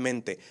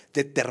últimamente,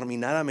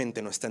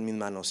 determinadamente no está en mis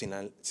manos, sino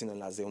en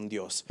las de un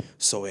Dios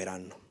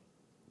soberano.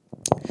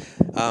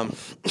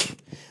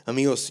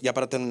 Amigos, ya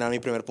para terminar mi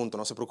primer punto,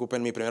 no se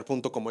preocupen, mi primer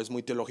punto, como es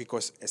muy teológico,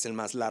 es el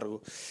más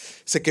largo.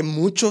 Sé que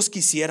muchos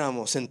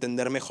quisiéramos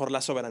entender mejor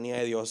la soberanía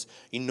de Dios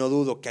y no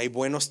dudo que hay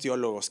buenos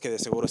teólogos que de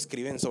seguro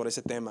escriben sobre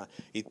ese tema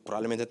y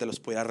probablemente te los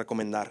pudiera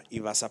recomendar y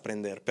vas a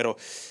aprender. Pero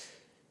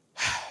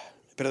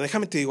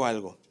déjame te digo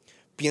algo.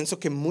 Pienso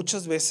que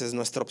muchas veces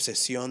nuestra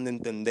obsesión de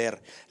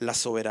entender la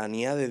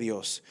soberanía de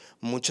Dios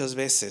muchas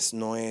veces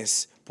no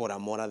es por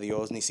amor a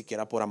Dios, ni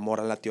siquiera por amor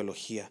a la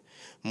teología.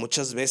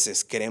 Muchas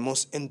veces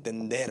queremos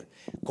entender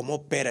cómo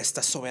opera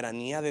esta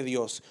soberanía de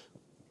Dios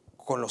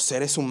con los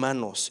seres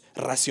humanos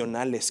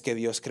racionales que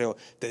Dios creó.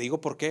 Te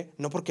digo por qué,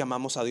 no porque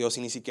amamos a Dios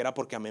y ni siquiera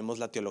porque amemos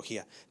la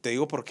teología. Te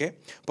digo por qué,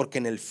 porque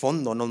en el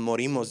fondo nos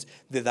morimos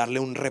de darle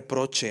un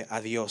reproche a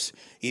Dios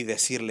y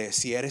decirle,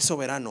 si eres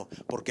soberano,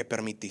 ¿por qué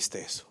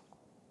permitiste eso?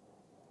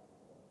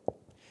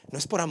 No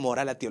es por amor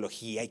a la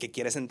teología y que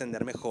quieres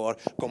entender mejor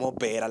cómo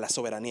opera la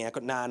soberanía.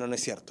 No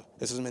es cierto.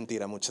 Eso es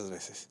mentira muchas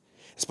veces.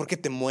 Es porque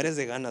te mueres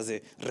de ganas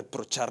de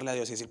reprocharle a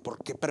Dios y decir,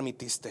 ¿por qué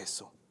permitiste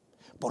eso?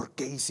 ¿Por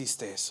qué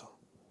hiciste eso?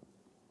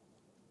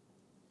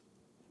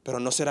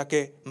 Pero ¿no será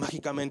que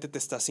mágicamente te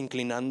estás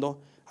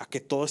inclinando a que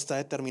todo está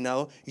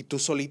determinado y tú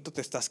solito te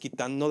estás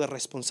quitando de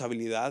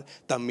responsabilidad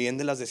también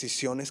de las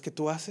decisiones que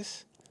tú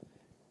haces?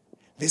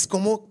 ¿Ves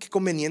cómo qué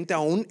conveniente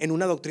aún en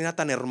una doctrina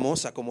tan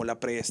hermosa como la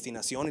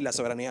predestinación y la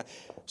soberanía?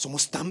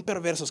 Somos tan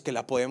perversos que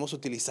la podemos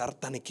utilizar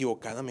tan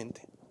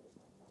equivocadamente.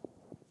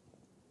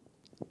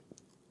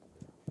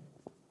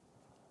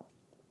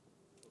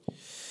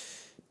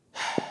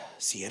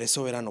 Si eres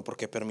soberano, ¿por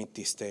qué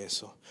permitiste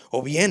eso?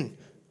 O bien,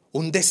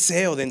 un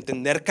deseo de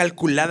entender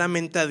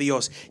calculadamente a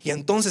Dios. Y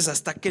entonces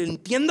hasta que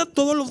entienda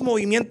todos los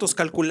movimientos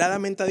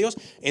calculadamente a Dios,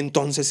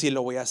 entonces sí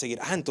lo voy a seguir.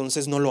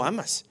 Entonces no lo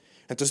amas.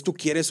 Entonces tú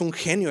quieres un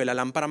genio de la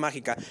lámpara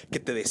mágica que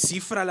te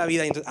descifra la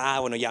vida y entonces,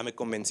 bueno, ya me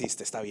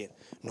convenciste, está bien.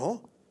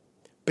 No,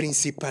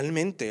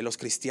 principalmente los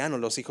cristianos,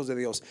 los hijos de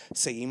Dios,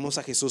 seguimos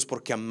a Jesús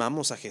porque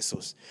amamos a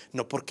Jesús,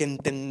 no porque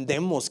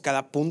entendemos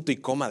cada punto y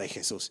coma de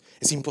Jesús.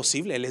 Es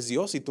imposible, Él es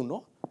Dios y tú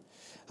no.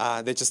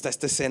 De hecho está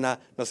esta escena,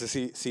 no sé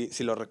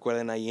si lo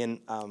recuerden ahí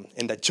en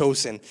The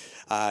Chosen,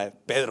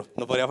 Pedro,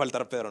 no podría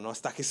faltar Pedro, ¿no?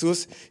 Está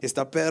Jesús,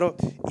 está Pedro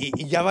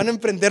y ya van a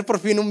emprender por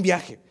fin un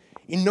viaje.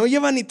 Y no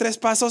lleva ni 3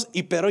 pasos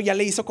y Pedro ya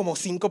le hizo como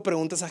 5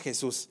 preguntas a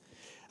Jesús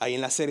ahí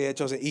en la serie de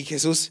Hechos. Y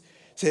Jesús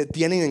se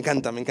detiene y me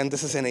encanta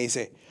esa escena y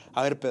dice,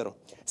 a ver Pedro,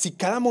 si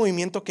cada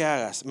movimiento que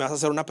hagas me vas a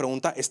hacer una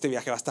pregunta, este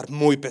viaje va a estar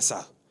muy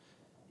pesado.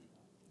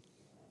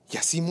 Y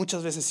así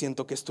muchas veces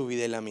siento que es tu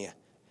vida y la mía.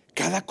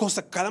 Cada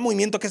cosa, cada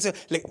movimiento que haces,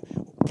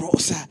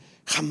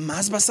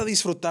 jamás vas a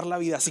disfrutar la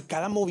vida si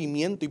cada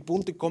movimiento y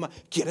punto y coma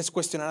quieres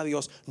cuestionar a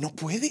Dios. No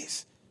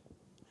puedes.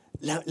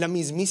 La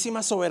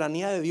mismísima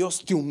soberanía de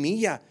Dios te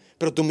humilla.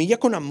 Pero te humilla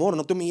con amor,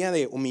 no te humilla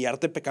de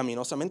humillarte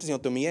pecaminosamente, sino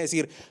te humilla de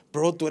decir,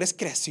 tú eres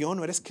creación,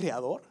 no eres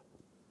creador.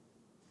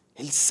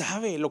 Él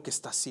sabe lo que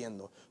está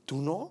haciendo, tú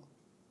no.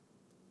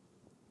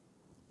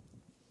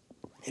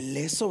 Él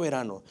es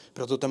soberano,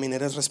 pero tú también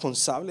eres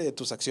responsable de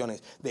tus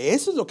acciones. De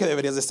eso es lo que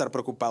deberías de estar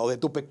preocupado, de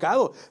tu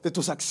pecado, de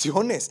tus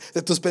acciones,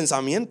 de tus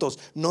pensamientos,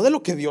 no de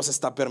lo que Dios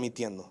está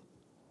permitiendo.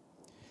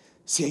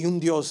 Si hay un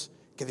Dios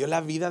que dio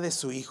la vida de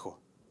su Hijo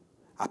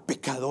a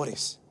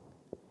pecadores,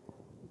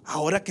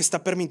 ahora que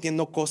está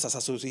permitiendo cosas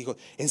a sus hijos,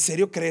 ¿en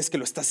serio crees que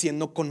lo está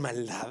haciendo con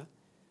maldad?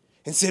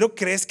 ¿En serio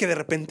crees que de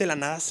repente la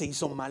nada se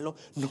hizo malo?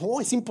 No,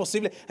 es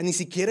imposible, ni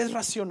siquiera es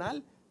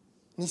racional.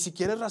 Ni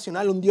siquiera es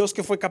racional. Un Dios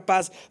que fue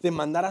capaz de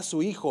mandar a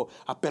su Hijo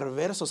a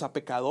perversos, a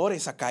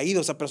pecadores, a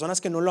caídos, a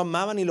personas que no lo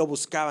amaban y lo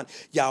buscaban.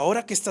 Y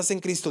ahora que estás en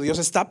Cristo, Dios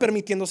está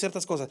permitiendo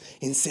ciertas cosas.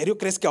 ¿En serio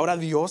crees que ahora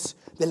Dios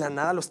de la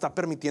nada lo está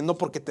permitiendo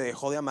porque te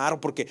dejó de amar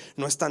o porque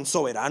no es tan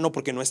soberano,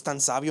 porque no es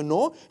tan sabio?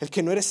 No, el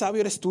que no eres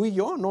sabio eres tú y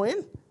yo, no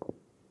Él.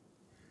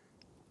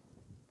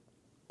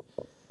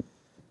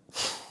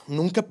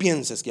 Nunca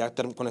pienses,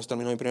 con esto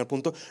termino mi primer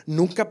punto,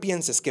 nunca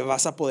pienses que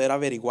vas a poder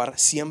averiguar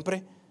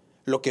siempre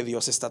lo que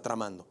Dios está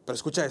tramando. Pero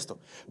escucha esto,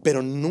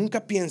 pero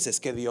nunca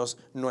pienses que Dios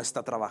no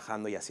está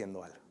trabajando y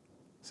haciendo algo.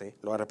 ¿Sí?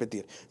 Lo voy a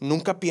repetir.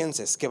 Nunca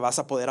pienses que vas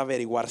a poder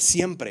averiguar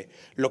siempre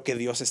lo que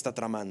Dios está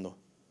tramando.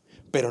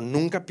 Pero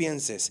nunca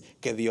pienses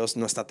que Dios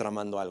no está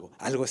tramando algo.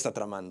 Algo está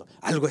tramando,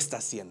 algo está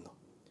haciendo.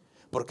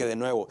 Porque de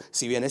nuevo,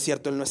 si bien es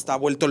cierto, Él no está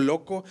vuelto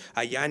loco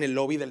allá en el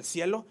lobby del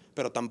cielo,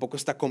 pero tampoco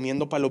está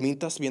comiendo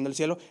palomitas viendo el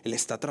cielo. Él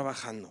está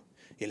trabajando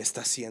y Él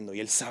está haciendo y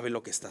Él sabe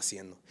lo que está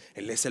haciendo.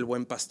 Él es el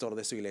buen pastor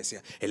de su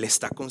iglesia. Él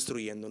está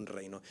construyendo un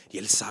reino y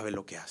Él sabe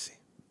lo que hace.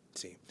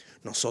 Sí.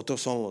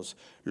 Nosotros somos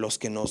los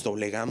que nos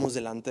doblegamos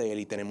delante de Él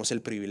y tenemos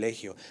el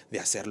privilegio de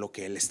hacer lo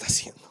que Él está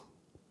haciendo.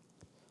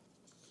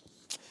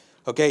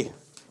 Ok,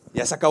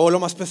 ya se acabó lo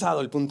más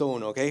pesado, el punto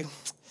 1, ok.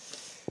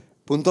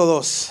 Punto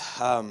 2.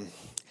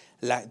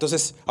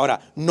 Entonces,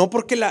 ahora, no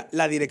porque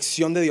la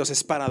dirección de Dios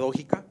es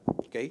paradójica,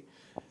 ¿okay?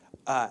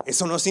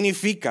 Eso no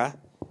significa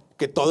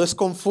que todo es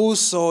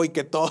confuso y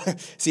que todo,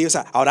 sí, o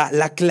sea, ahora,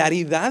 la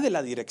claridad de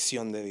la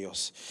dirección de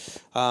Dios.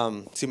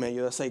 Si me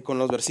ayudas ahí con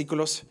los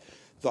versículos,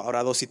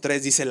 ahora 2 y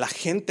 3 dice, la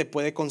gente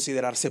puede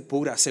considerarse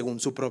pura según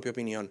su propia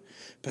opinión,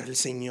 pero el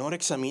Señor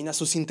examina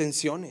sus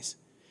intenciones.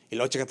 Y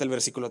luego chécate el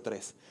versículo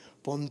 3,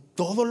 pon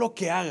todo lo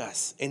que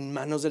hagas en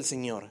manos del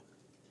Señor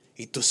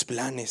y tus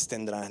planes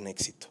tendrán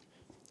éxito.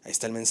 Ahí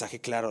está el mensaje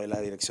claro de la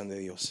dirección de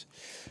Dios.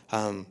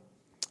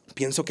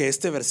 Pienso que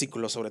este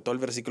versículo, sobre todo el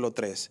versículo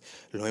 3,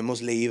 lo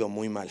hemos leído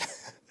muy mal.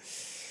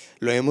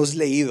 Lo hemos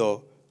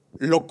leído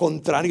lo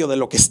contrario de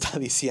lo que está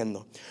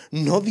diciendo.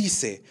 No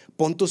dice,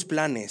 pon tus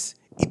planes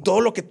y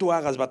todo lo que tú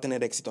hagas va a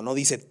tener éxito. No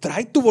dice,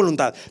 trae tu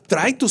voluntad,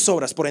 trae tus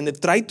obras, por ende,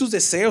 trae tus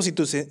deseos y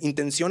tus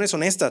intenciones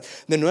honestas.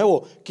 De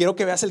nuevo, quiero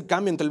que veas el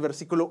cambio entre el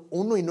versículo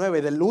 1 y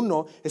 9. Del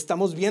 1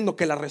 estamos viendo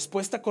que la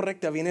respuesta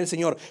correcta viene del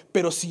Señor.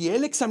 Pero si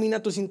Él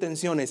examina tus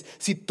intenciones,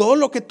 si todo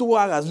lo que tú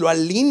hagas lo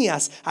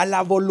alineas a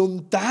la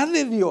voluntad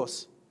de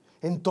Dios,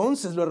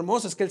 entonces lo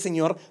hermoso es que el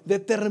Señor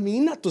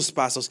determina tus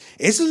pasos.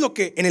 Eso es lo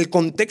que en el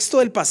contexto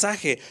del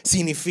pasaje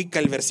significa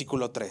el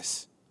versículo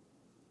 3.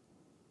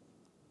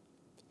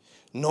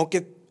 No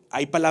que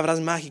hay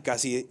palabras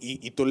mágicas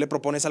y tú le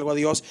propones algo a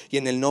Dios y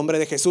en el nombre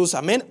de Jesús,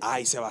 amén,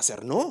 ahí se va a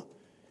hacer. No,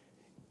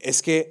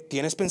 es que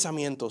tienes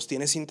pensamientos,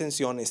 tienes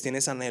intenciones,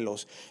 tienes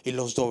anhelos y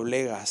los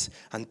doblegas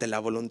ante la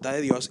voluntad de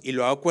Dios. Y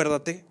luego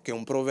acuérdate que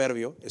un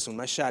proverbio es un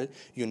mashal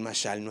y un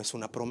mashal no es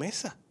una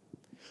promesa.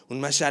 Un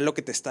mashal lo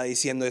que te está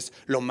diciendo es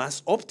lo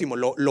más óptimo,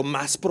 lo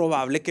más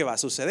probable que va a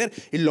suceder.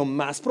 Y lo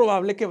más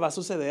probable que va a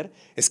suceder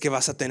es que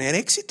vas a tener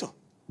éxito.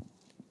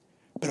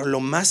 Pero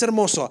lo más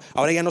hermoso,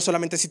 ahora ya no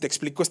solamente si te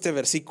explico este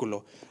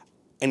versículo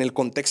en el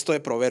contexto de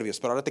Proverbios,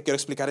 pero ahora te quiero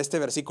explicar este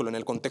versículo en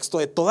el contexto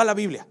de toda la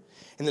Biblia.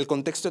 En el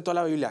contexto de toda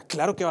la Biblia,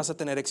 claro que vas a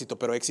tener éxito,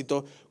 pero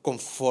éxito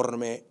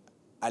conforme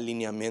al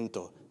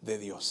lineamiento de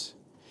Dios.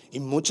 Y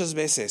muchas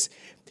veces,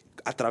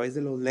 a través de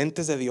los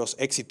lentes de Dios,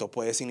 éxito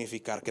puede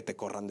significar que te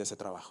corran de ese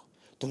trabajo.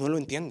 Tú no lo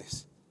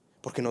entiendes,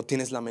 porque no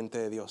tienes la mente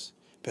de Dios,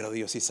 pero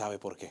Dios sí sabe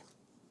por qué.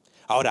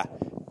 Ahora,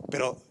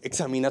 pero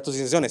examina tus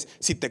intenciones.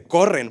 Si te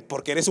corren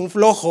porque eres un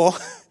flojo,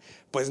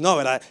 pues no,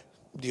 ¿verdad?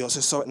 Dios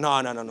es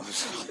no.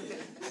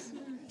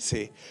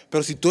 Sí,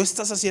 pero si tú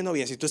estás haciendo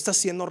bien, si tú estás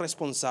siendo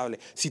responsable,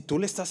 si tú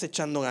le estás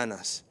echando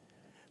ganas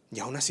y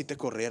aún así te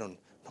corrieron,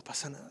 no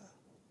pasa nada.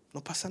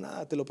 No pasa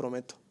nada, te lo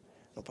prometo.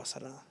 No pasa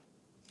nada.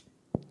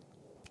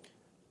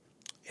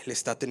 Él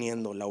está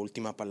teniendo la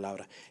última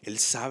palabra. Él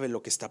sabe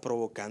lo que está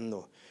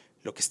provocando,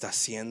 lo que está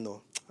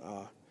haciendo.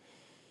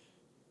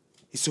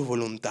 Y su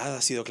voluntad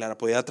ha sido clara.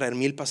 Podría traer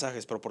 1000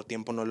 pasajes, pero por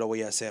tiempo no lo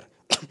voy a hacer.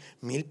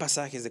 1000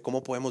 pasajes de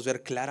cómo podemos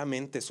ver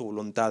claramente su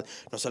voluntad,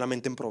 no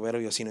solamente en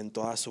Proverbios, sino en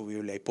toda su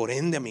Biblia. Y por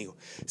ende, amigo,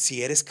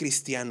 si eres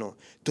cristiano,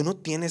 tú no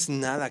tienes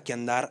nada que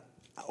andar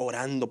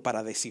orando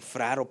para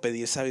descifrar o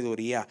pedir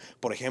sabiduría,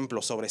 por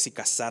ejemplo, sobre si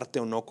casarte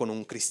o no con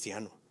un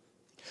cristiano,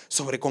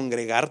 sobre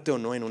congregarte o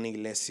no en una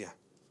iglesia,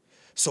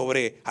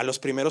 sobre a los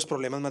primeros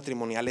problemas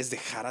matrimoniales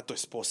dejar a tu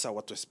esposa o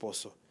a tu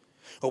esposo,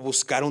 o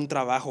buscar un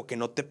trabajo que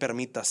no te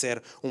permita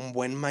ser un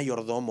buen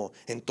mayordomo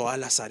en todas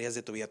las áreas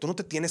de tu vida. Tú no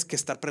te tienes que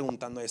estar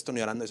preguntando esto ni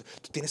orando eso.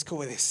 Tú tienes que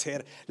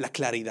obedecer la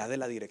claridad de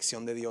la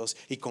dirección de Dios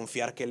y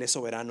confiar que Él es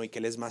soberano y que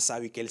Él es más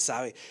sabio y que Él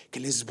sabe que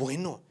Él es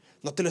bueno.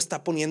 No te lo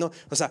está poniendo,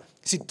 o sea,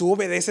 si tú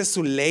obedeces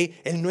su ley,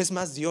 Él no es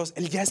más Dios,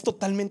 Él ya es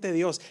totalmente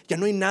Dios. Ya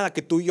no hay nada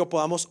que tú y yo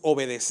podamos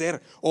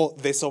obedecer o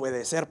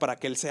desobedecer para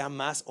que Él sea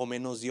más o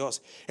menos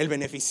Dios. El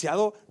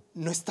beneficiado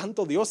no es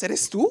tanto Dios,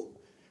 eres tú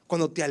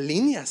cuando te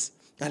alineas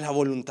a la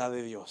voluntad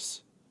de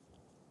Dios.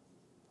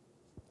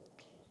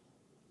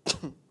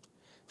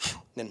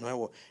 De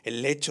nuevo,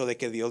 el hecho de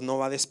que Dios no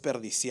va a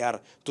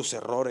desperdiciar tus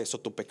errores o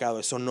tu pecado,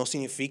 eso no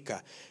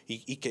significa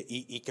y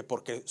que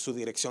porque su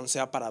dirección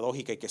sea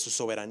paradójica y que su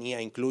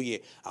soberanía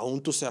incluye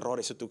aún tus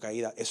errores o tu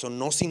caída, eso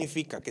no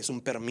significa que es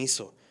un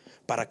permiso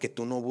para que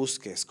tú no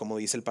busques, como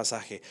dice el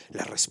pasaje,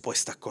 la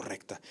respuesta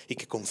correcta y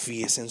que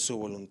confíes en su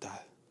voluntad.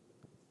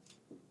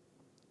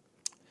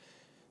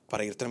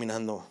 Para ir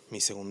terminando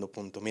mi segundo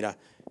punto, mira,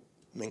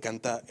 Me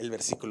encanta el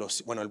versículo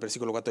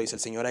 4 dice: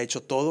 el Señor ha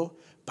hecho todo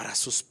para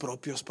sus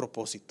propios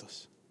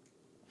propósitos.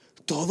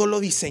 Todo lo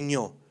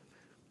diseñó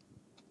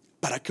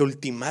para que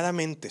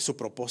ultimadamente su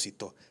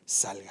propósito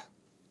salga.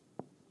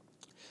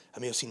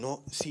 Amigo, si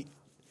no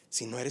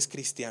eres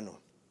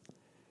cristiano,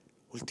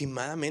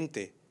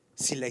 ultimadamente,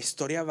 si la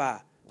historia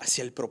va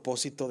hacia el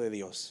propósito de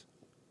Dios,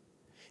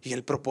 y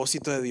el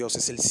propósito de Dios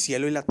es el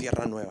cielo y la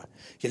tierra nueva,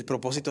 y el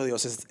propósito de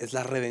Dios es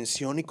la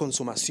redención y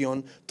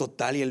consumación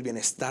total y el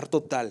bienestar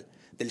total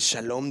del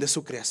shalom de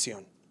su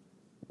creación.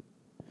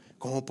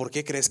 ¿Cómo por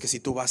qué crees que si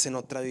tú vas en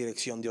otra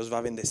dirección, Dios va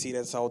a bendecir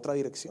esa otra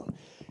dirección?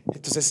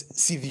 Entonces,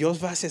 si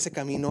Dios va hacia ese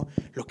camino,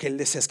 lo que Él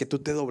desea es que tú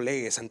te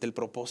doblegues ante el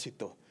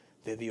propósito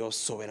de Dios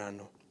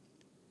soberano,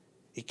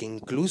 y que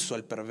incluso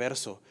al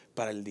perverso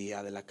para el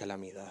día de la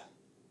calamidad.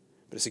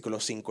 Versículo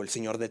 5: el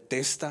Señor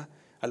detesta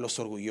a los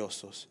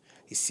orgullosos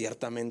y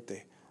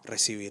ciertamente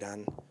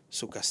recibirán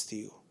su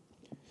castigo.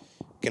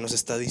 ¿Qué nos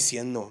está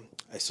diciendo?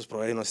 Estos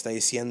proverbios nos está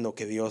diciendo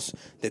que Dios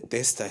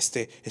detesta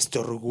este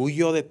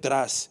orgullo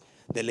detrás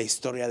de la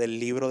historia del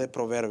libro de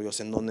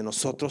Proverbios, en donde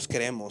nosotros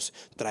queremos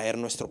traer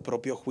nuestro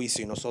propio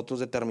juicio y nosotros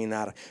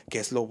determinar qué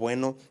es lo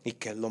bueno y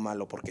qué es lo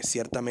malo, porque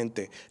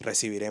ciertamente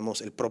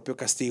recibiremos el propio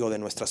castigo de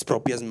nuestras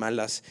propias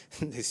malas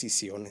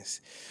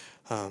decisiones.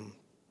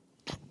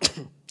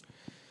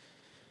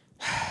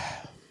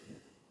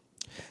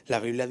 La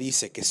Biblia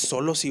dice que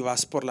solo si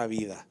vas por la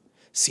vida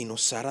sin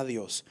usar a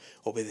Dios,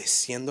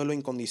 obedeciéndolo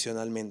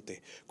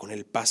incondicionalmente, con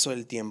el paso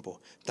del tiempo,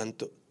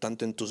 tanto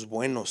en tus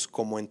buenos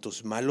como en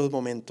tus malos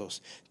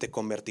momentos, te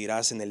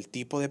convertirás en el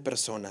tipo de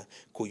persona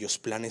cuyos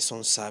planes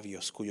son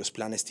sabios, cuyos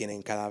planes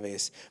tienen cada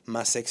vez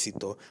más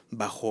éxito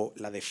bajo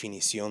la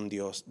definición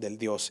del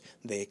Dios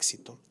de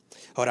éxito.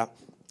 Ahora,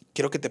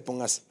 quiero que te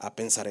pongas a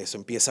pensar eso.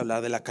 Empieza a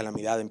hablar de la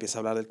calamidad, empieza a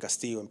hablar del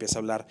castigo, empieza a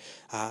hablar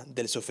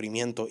del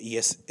sufrimiento, y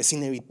es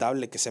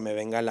inevitable que se me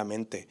venga a la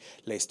mente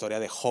la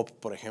historia de Job,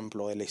 por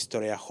ejemplo, de la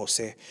historia de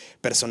José,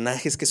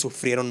 personajes que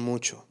sufrieron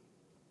mucho.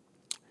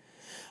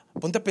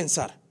 Ponte a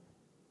pensar,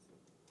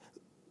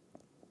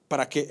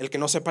 para que el que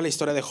no sepa la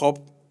historia de Job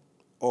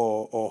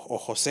o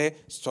José,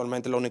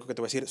 solamente lo único que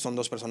te voy a decir, son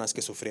dos personas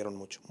que sufrieron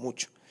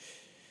mucho.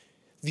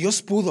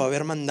 Dios pudo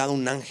haber mandado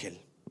un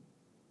ángel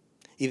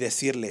y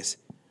decirles: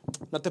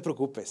 no te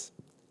preocupes,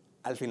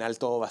 al final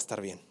todo va a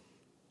estar bien.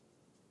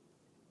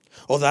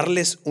 O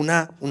darles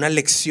una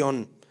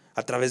lección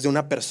a través de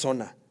una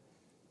persona.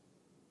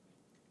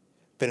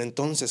 Pero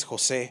entonces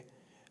José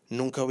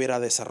nunca hubiera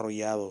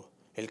desarrollado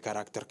el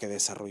carácter que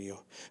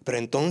desarrolló. Pero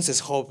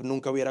entonces Job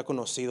nunca hubiera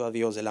conocido a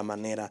Dios de la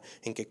manera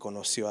en que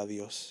conoció a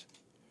Dios.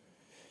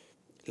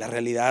 La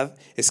realidad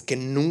es que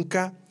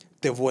nunca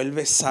te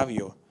vuelves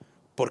sabio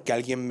porque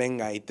alguien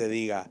venga y te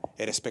diga: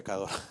 eres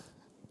pecador.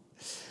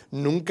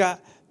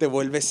 Nunca te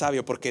vuelves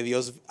sabio porque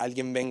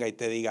alguien venga y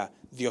te diga: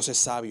 Dios es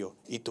sabio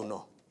y tú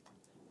no.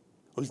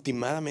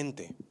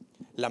 Últimamente,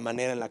 la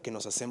manera en la que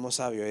nos hacemos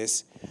sabios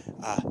es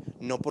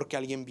no porque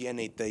alguien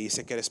viene y te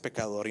dice que eres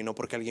pecador, y no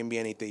porque alguien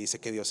viene y te dice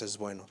que Dios es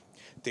bueno.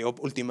 Te digo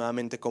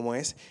últimamente cómo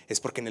es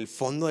porque en el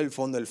fondo del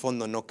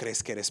fondo no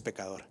crees que eres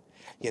pecador,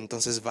 y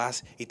entonces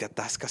vas y te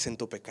atascas en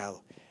tu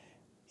pecado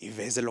y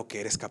ves de lo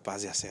que eres capaz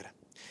de hacer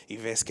y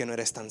ves que no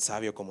eres tan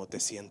sabio como te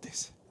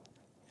sientes.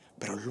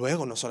 Pero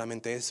luego no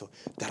solamente eso,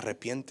 te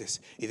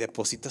arrepientes y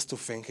depositas tu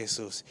fe en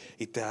Jesús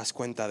y te das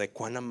cuenta de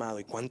cuán amado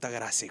y cuánta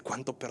gracia y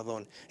cuánto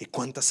perdón y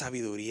cuánta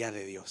sabiduría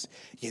de Dios.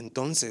 Y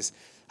entonces,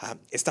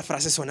 esta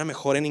frase suena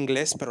mejor en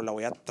inglés, pero la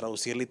voy a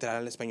traducir literal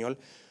al español.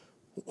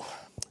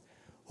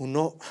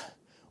 Uno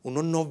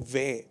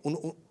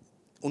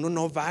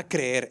no va a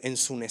creer en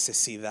su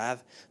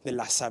necesidad de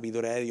la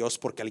sabiduría de Dios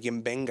porque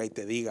alguien venga y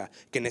te diga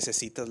que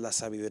necesitas la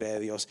sabiduría de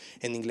Dios.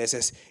 En inglés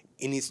es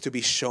it needs to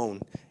be shown.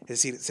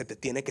 Es decir, se te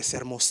tiene que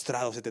ser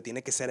mostrado, se te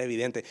tiene que ser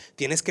evidente.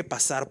 Tienes que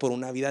pasar por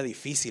una vida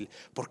difícil,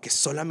 porque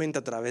solamente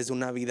a través de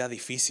una vida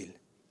difícil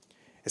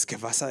es que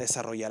vas a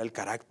desarrollar el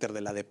carácter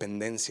de la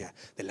dependencia,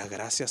 de la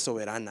gracia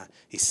soberana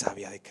y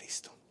sabia de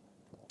Cristo.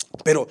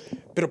 Pero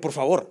por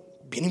favor,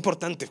 bien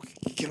importante,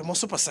 qué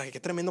hermoso pasaje, qué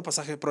tremendo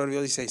pasaje de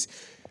Proverbios 16.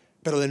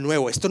 Pero de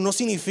nuevo, esto no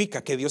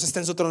significa que Dios está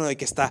en su trono y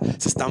que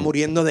se está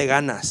muriendo de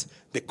ganas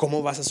de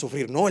cómo vas a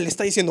sufrir. No, Él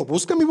está diciendo: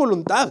 busca mi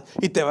voluntad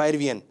y te va a ir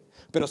bien.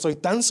 Pero soy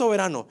tan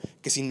soberano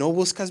que si no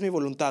buscas mi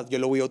voluntad, yo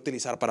lo voy a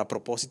utilizar para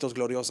propósitos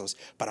gloriosos,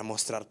 para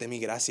mostrarte mi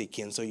gracia y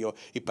quién soy yo,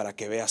 y para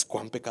que veas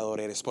cuán pecador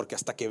eres. Porque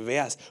hasta que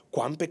veas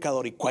cuán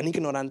pecador y cuán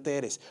ignorante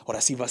eres,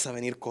 ahora sí vas a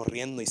venir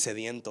corriendo y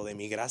sediento de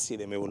mi gracia y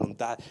de mi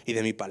voluntad y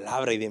de mi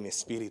palabra y de mi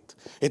espíritu.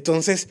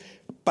 Entonces,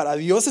 para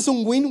Dios es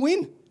un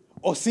win-win.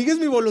 O sigues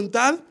mi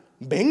voluntad,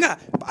 venga,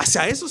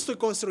 hacia eso estoy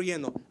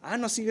construyendo.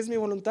 ¿No sigues mi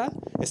voluntad?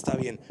 Está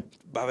bien,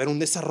 va a haber un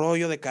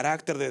desarrollo de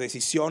carácter, de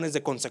decisiones,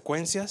 de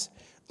consecuencias.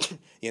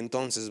 Y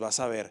entonces vas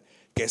a ver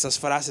que esas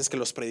frases que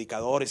los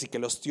predicadores y que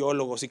los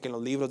teólogos y que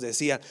los libros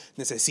decían: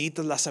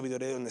 necesitas la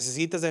sabiduría de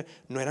Dios,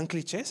 no eran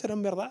clichés,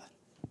 eran verdad.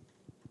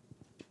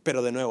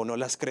 Pero de nuevo, no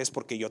las crees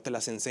porque yo te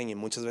las enseño, y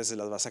muchas veces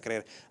las vas a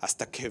creer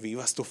hasta que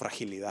vivas tu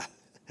fragilidad,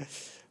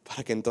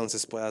 para que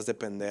entonces puedas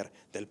depender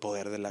del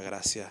poder de la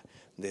gracia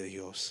de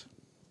Dios.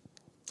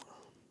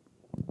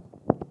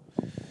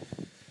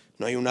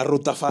 No hay una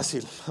ruta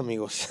fácil,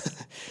 amigos.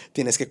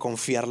 Tienes que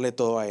confiarle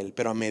todo a Él.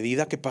 Pero a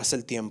medida que pasa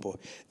el tiempo,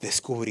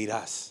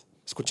 descubrirás,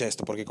 escucha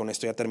esto porque con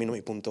esto ya termino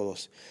mi punto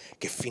 2,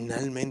 que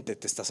finalmente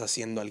te estás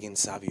haciendo alguien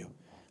sabio,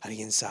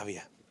 alguien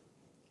sabia.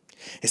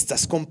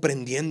 Estás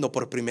comprendiendo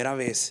por primera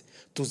vez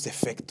tus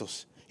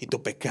defectos y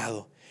tu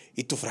pecado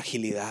y tu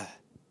fragilidad.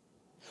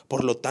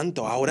 Por lo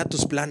tanto, ahora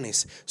tus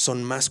planes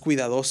son más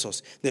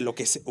cuidadosos de lo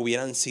que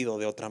hubieran sido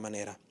de otra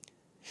manera.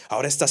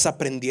 Ahora estás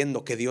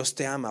aprendiendo que Dios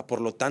te ama,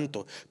 por lo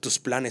tanto, tus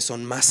planes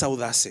son más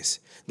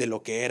audaces de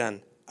lo que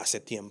eran hace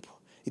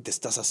tiempo. Y te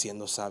estás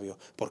haciendo sabio.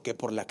 ¿Por qué?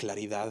 Por la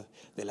claridad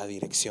de la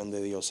dirección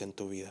de Dios en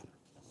tu vida.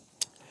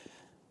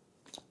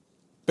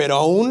 Pero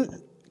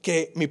aún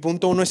que mi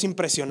punto 1 es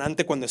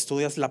impresionante cuando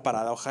estudias la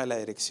paradoja de la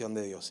dirección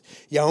de Dios.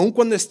 Y aún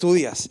cuando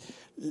estudias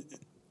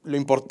lo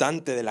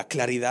importante de la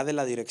claridad de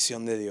la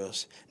dirección de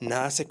Dios,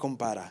 nada se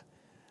compara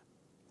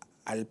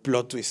al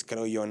plot twist,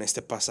 creo yo, en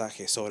este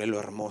pasaje sobre lo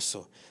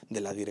hermoso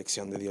de la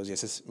dirección de Dios. Y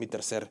ese es mi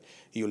tercer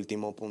y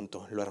último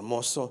punto, lo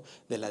hermoso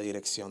de la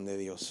dirección de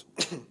Dios.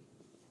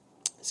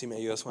 ¿Sí me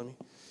ayudas, Juanmi?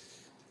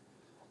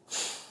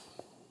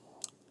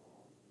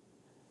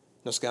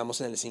 Nos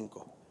quedamos en el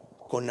 5.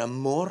 Con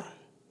amor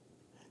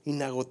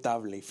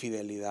inagotable y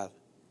fidelidad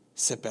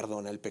se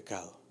perdona el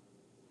pecado,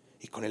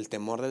 y con el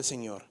temor del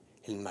Señor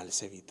el mal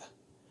se evita.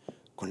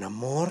 Con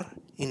amor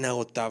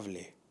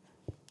inagotable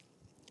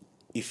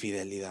y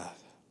fidelidad.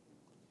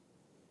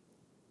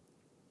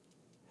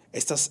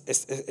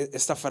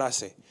 Esta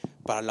frase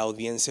para la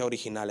audiencia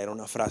original era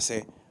una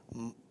frase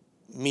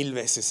 1000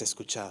 veces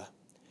escuchada,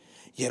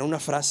 y era una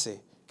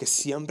frase que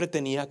siempre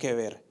tenía que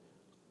ver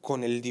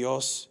con el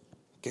Dios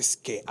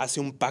que hace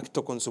un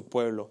pacto con su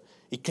pueblo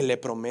y que le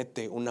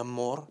promete un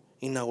amor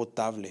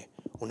inagotable,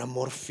 un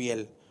amor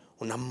fiel,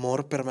 un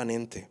amor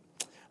permanente.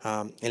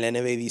 El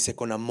NBI dice: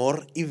 con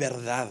amor y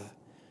verdad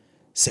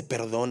se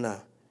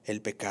perdona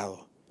el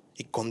pecado,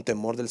 y con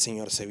temor del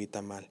Señor se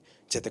evita mal.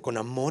 Fíjate, con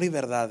amor y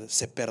verdad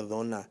se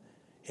perdona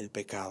el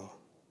pecado.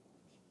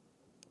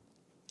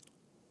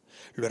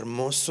 Lo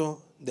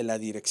hermoso de la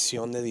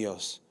dirección de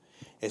Dios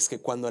es que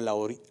cuando la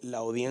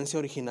audiencia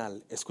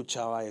original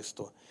escuchaba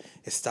esto,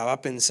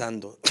 estaba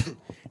pensando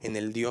en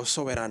el Dios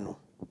soberano,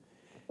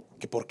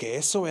 que porque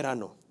es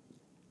soberano,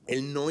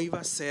 Él no iba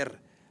a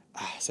ser,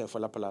 se me fue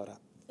la palabra,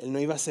 Él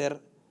no iba a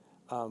ser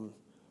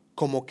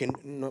como que,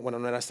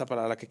 no era esta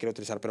palabra que quiero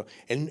utilizar, pero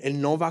él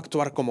no va a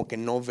actuar como que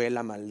no ve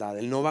la maldad,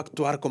 Él no va a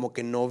actuar como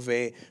que no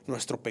ve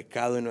nuestro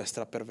pecado y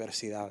nuestra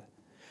perversidad.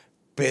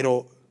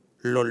 Pero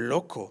lo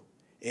loco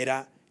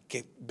era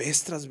que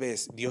vez tras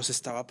vez Dios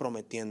estaba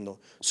prometiendo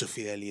su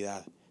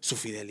fidelidad, su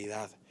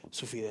fidelidad,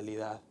 su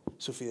fidelidad,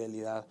 su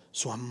fidelidad,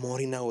 su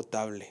amor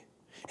inagotable,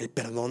 el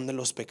perdón de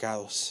los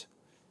pecados.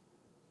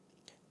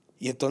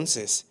 Y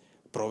entonces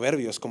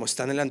Proverbios, como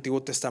está en el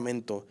Antiguo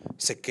Testamento,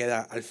 se queda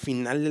al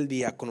final del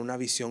día con una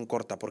visión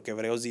corta, porque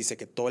Hebreos dice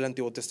que todo el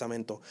Antiguo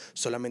Testamento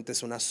solamente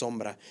es una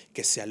sombra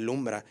que se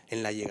alumbra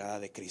en la llegada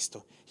de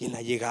Cristo. Y en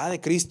la llegada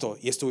de Cristo,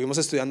 y estuvimos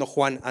estudiando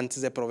Juan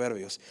antes de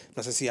Proverbios,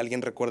 no sé si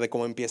alguien recuerde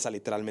cómo empieza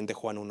literalmente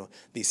Juan 1,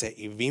 dice: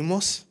 y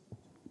vimos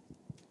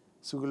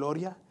su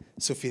gloria,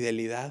 su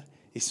fidelidad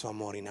y su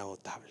amor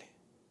inagotable.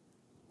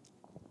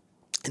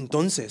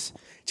 Entonces,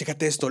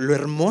 chécate esto, lo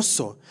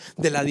hermoso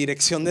de la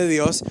dirección de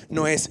Dios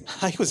no es: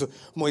 ay, Jesús,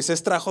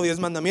 Moisés trajo 10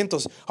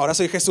 mandamientos, ahora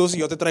soy Jesús y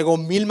yo te traigo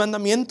 1000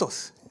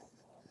 mandamientos,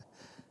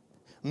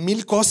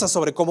 1000 cosas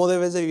sobre cómo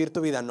debes de vivir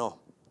tu vida. No,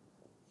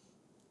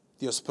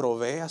 Dios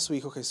provee a su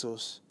Hijo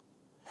Jesús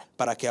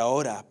para que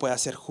ahora pueda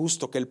ser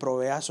justo, que Él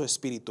provea a su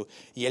Espíritu,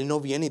 y Él no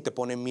viene y te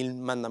pone 1000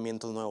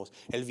 mandamientos nuevos,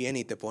 Él viene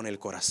y te pone el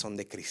corazón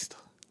de Cristo.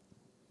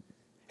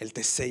 Él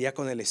te sella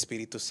con el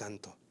Espíritu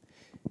Santo.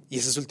 Y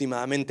esa es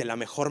últimamente la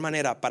mejor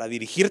manera para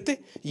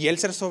dirigirte y Él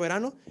ser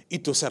soberano y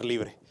tú ser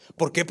libre.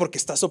 ¿Por qué? Porque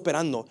estás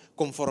operando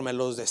conforme a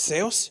los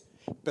deseos,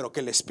 pero que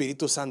el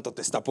Espíritu Santo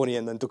te está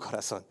poniendo en tu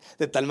corazón.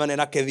 De tal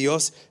manera que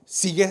Dios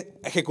sigue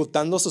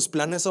ejecutando sus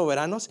planes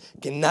soberanos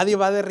que nadie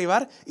va a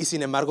derribar, y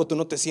sin embargo tú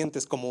no te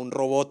sientes como un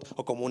robot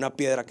o como una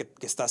piedra que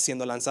está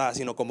siendo lanzada,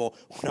 sino como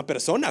una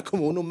persona,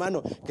 como un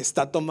humano que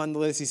está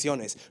tomando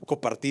decisiones,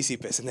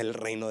 copartícipes en el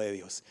reino de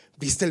Dios.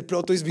 ¿Viste el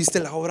plot twist? ¿Viste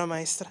la obra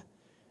maestra?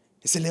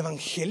 Es el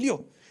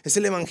Evangelio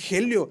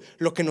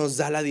lo que nos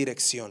da la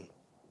dirección.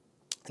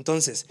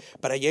 Entonces,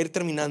 para ya ir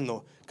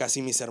terminando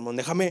casi mi sermón,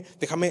 déjame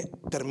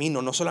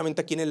termino, no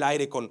solamente aquí en el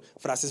aire con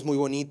frases muy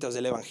bonitas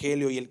del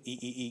Evangelio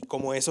y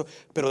como eso,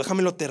 pero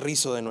déjame lo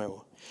aterrizo de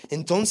nuevo.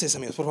 Entonces,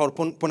 amigos, por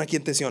favor, pon aquí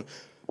atención.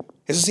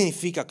 Eso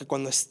significa que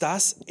cuando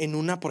estás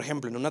por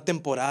ejemplo, en una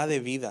temporada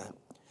de vida,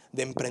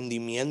 de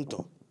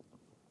emprendimiento,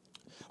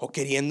 o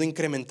queriendo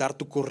incrementar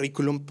tu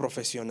currículum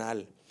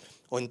profesional,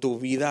 o en tu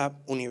vida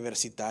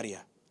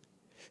universitaria,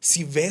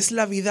 si ves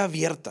la vida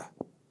abierta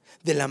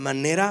de la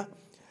manera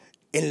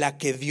en la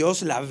que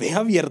Dios la ve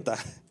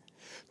abierta,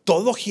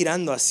 todo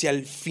girando hacia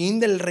el fin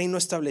del reino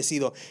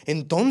establecido,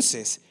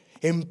 entonces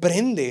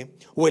Emprende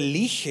o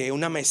elige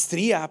una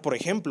maestría, por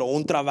ejemplo, o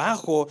un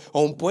trabajo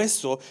o un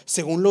puesto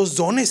según los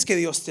dones que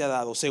Dios te ha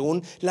dado,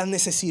 según las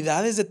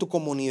necesidades de tu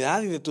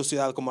comunidad y de tu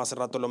ciudad, como hace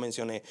rato lo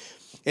mencioné.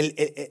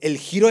 El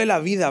giro de la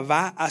vida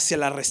va hacia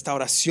la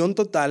restauración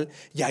total,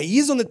 y ahí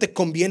es donde te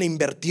conviene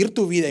invertir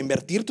tu vida,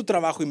 invertir tu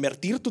trabajo,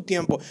 invertir tu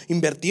tiempo,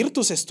 invertir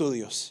tus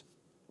estudios.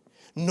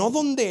 No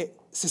donde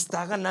se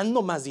está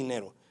ganando más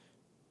dinero,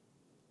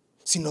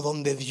 sino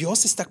donde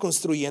Dios está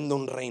construyendo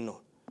un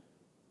reino.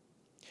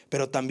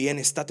 Pero también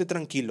estate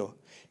tranquilo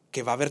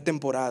que va a haber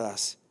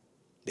temporadas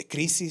de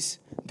crisis,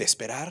 de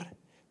esperar,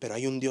 pero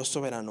hay un Dios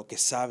soberano que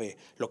sabe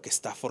lo que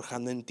está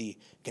forjando en ti,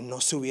 que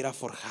no se hubiera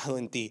forjado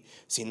en ti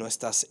si no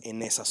estás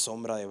en esa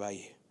sombra de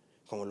valle,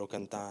 como lo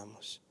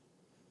cantábamos.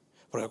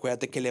 Porque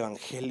acuérdate que el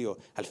evangelio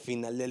al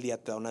final del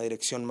día te da una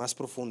dirección más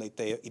profunda y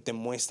te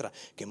muestra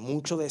que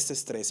mucho de este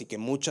estrés y que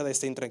mucha de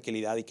esta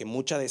intranquilidad y que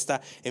mucha de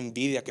esta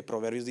envidia que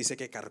Proverbios dice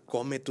que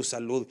carcome tu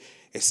salud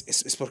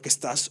es porque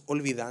estás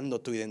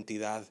olvidando tu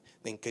identidad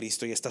en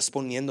Cristo y estás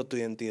poniendo tu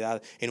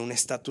identidad en un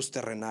estatus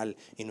terrenal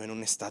y no en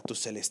un estatus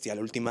celestial.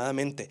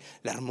 Últimamente,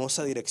 la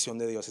hermosa dirección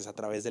de Dios es a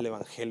través del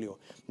evangelio,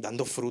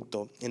 dando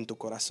fruto en tu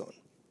corazón.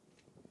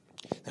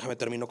 Déjame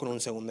termino con un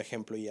segundo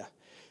ejemplo y ya.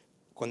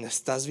 Cuando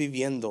estás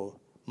viviendo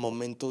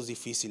momentos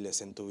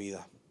difíciles en tu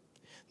vida,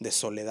 de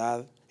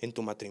soledad en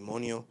tu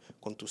matrimonio,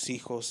 con tus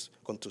hijos,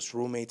 con tus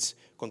roommates,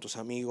 con tus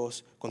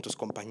amigos, con tus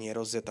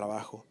compañeros de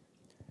trabajo,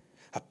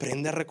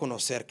 aprende a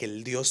reconocer que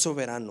el Dios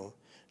soberano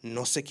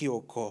no se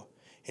equivocó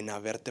en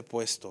haberte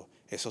puesto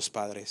esos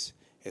padres,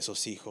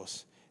 esos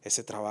hijos,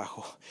 ese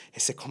trabajo,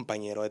 ese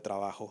compañero de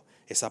trabajo,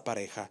 esa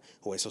pareja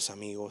o esos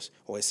amigos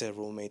o ese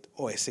roommate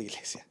o esa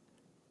iglesia.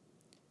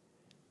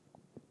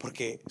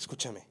 Porque,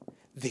 escúchame,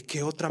 ¿de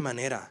qué otra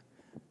manera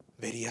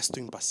verías tu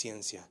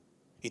impaciencia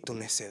y tu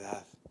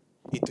necedad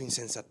y tu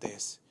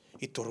insensatez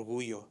y tu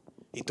orgullo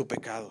y tu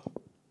pecado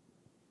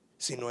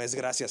si no es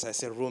gracias a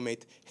ese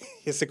roommate,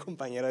 ese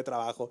compañero de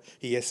trabajo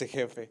y ese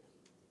jefe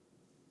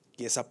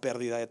y esa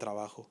pérdida de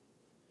trabajo?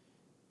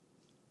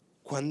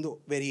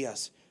 ¿Cuándo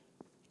verías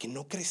que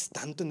no crees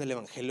tanto en el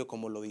evangelio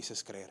como lo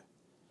dices creer?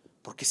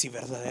 Porque si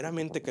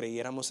verdaderamente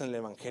creyéramos en el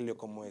evangelio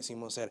como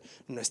decimos ser,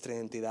 nuestra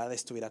identidad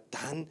estuviera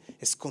tan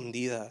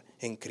escondida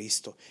en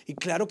Cristo. Y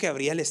claro que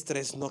habría el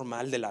estrés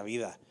normal de la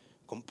vida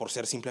por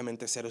ser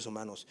simplemente seres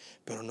humanos,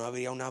 pero no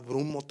habría un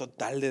abrumo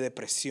total de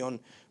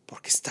depresión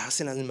porque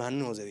estás en las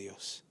manos de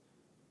Dios.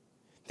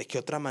 ¿De qué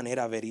otra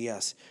manera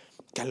verías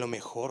que a lo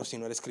mejor, si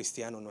no eres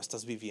cristiano, no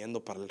estás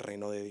viviendo para el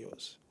reino de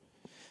Dios?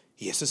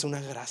 Y eso es una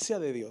gracia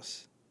de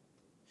Dios.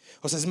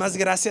 O sea, es más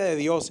gracia de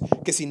Dios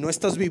que si no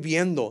estás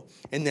viviendo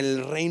en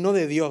el reino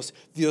de Dios,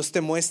 Dios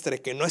te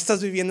muestre que no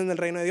estás viviendo en el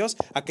reino de Dios,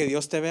 a que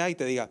Dios te vea y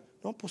te diga,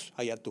 no, pues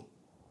allá tú.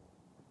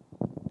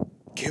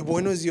 Qué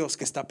bueno es Dios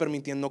que está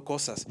permitiendo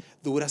cosas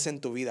duras en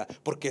tu vida,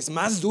 porque es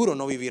más duro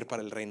no vivir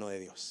para el reino de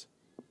Dios.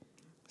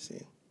 Sí.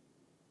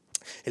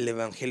 El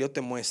evangelio te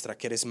muestra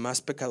que eres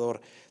más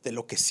pecador de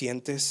lo que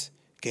sientes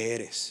que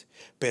eres,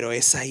 pero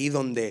es ahí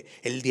donde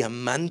el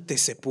diamante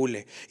se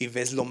pule y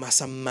ves lo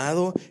más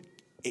amado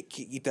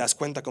y te das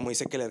cuenta, como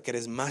dice Keller, que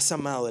eres más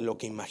amado de lo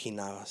que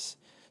imaginabas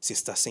si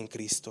estás en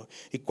Cristo.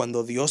 Y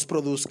cuando Dios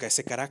produzca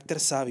ese carácter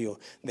sabio,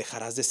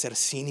 dejarás de ser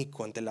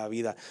cínico ante la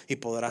vida y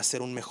podrás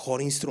ser un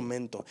mejor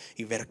instrumento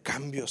y ver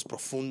cambios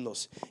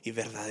profundos y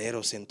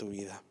verdaderos en tu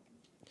vida.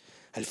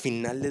 Al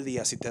final del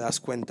día, si te das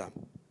cuenta,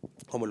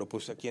 como lo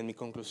puse aquí en mi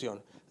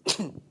conclusión,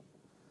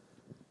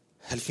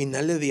 al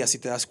final del día, si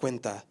te das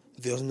cuenta,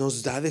 Dios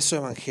nos da de su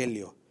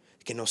evangelio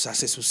que nos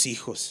hace sus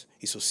hijos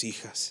y sus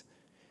hijas.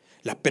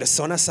 La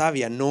persona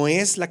sabia no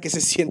es la que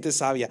se siente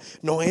sabia,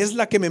 no es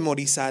la que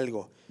memoriza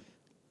algo,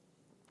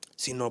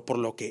 sino por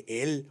lo que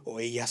él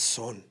o ella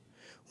son,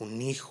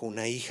 un hijo,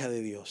 una hija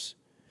de Dios.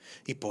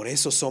 Y por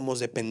eso somos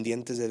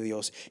dependientes de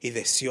Dios y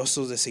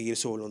deseosos de seguir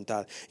su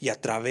voluntad. Y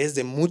a través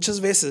de muchas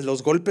veces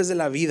los golpes de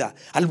la vida,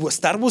 al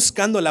estar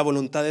buscando la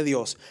voluntad de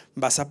Dios,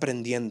 vas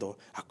aprendiendo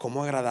a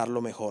cómo agradarlo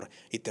mejor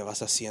y te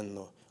vas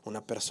haciendo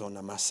una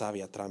persona más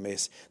sabia a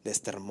través de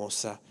esta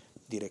hermosa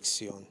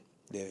dirección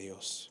de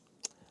Dios.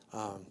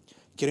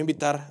 Quiero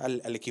invitar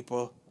al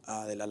equipo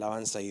de la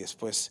alabanza y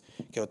después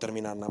quiero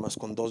terminar nada más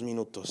con 2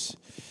 minutos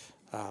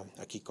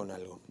aquí con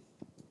algo.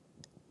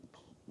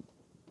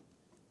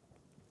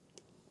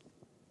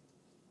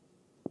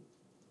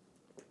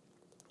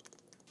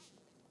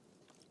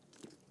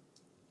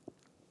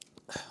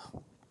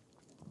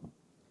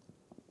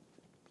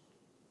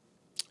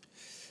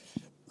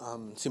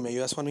 Si me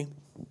ayudas, Juanmi.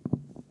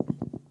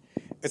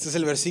 Este es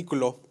el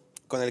versículo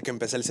con el que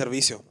empecé el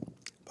servicio,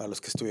 para los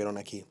que estuvieron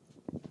aquí.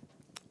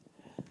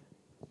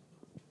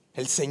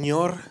 El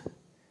Señor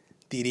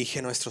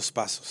dirige nuestros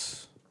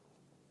pasos.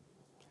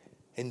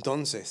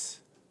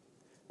 Entonces,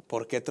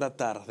 ¿por qué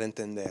tratar de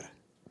entender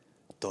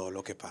todo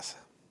lo que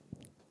pasa?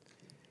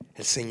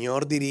 El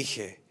Señor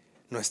dirige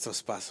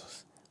nuestros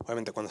pasos.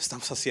 Obviamente cuando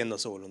estamos haciendo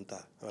su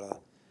voluntad, ¿verdad?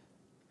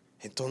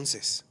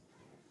 Entonces,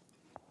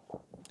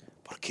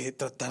 ¿por qué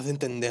tratar de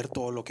entender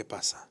todo lo que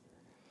pasa?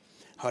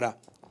 Ahora,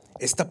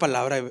 esta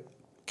palabra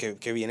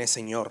que viene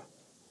Señor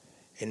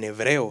en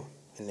hebreo,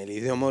 en el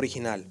idioma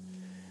original,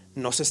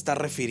 no se está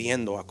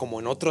refiriendo a, como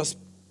en otros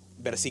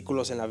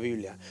versículos en la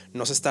Biblia,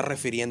 no se está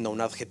refiriendo a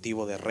un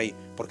adjetivo de rey,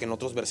 porque en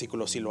otros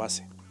versículos sí lo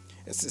hace.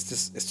 Esto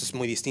es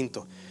muy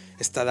distinto.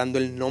 Está dando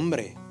el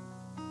nombre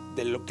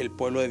de lo que el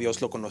pueblo de Dios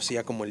lo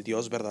conocía como el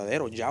Dios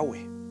verdadero,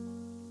 Yahweh.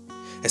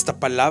 Esta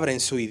palabra en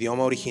su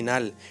idioma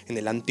original, en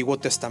el Antiguo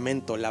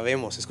Testamento, la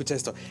vemos, escucha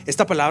esto,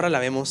 esta palabra la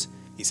vemos,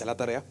 hice la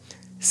tarea,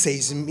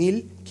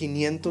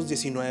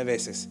 6,519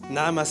 veces,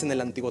 nada más en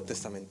el Antiguo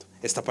Testamento,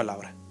 esta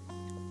palabra.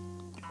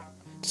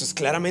 Entonces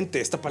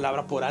claramente esta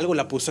palabra por algo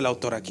la puso el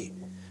autor aquí,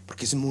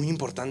 porque es muy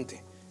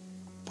importante.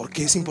 ¿Por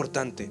qué es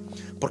importante?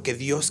 Porque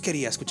Dios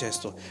quería, escucha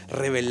esto,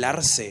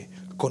 revelarse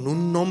con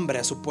un nombre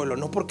a su pueblo,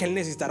 no porque Él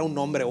necesitara un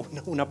nombre o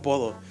un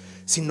apodo,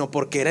 sino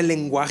porque era el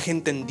lenguaje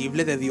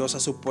entendible de Dios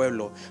a su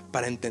pueblo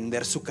para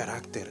entender su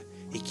carácter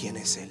y quién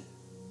es Él.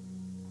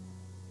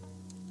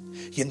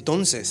 Y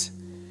entonces,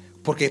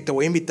 porque te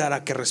voy a invitar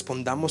a que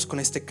respondamos con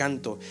este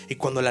canto, y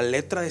cuando la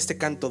letra de este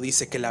canto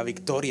dice que la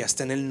victoria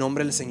está en el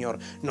nombre del Señor,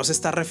 no se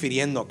está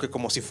refiriendo a que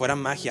como si fuera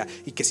magia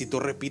y que si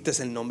tú repites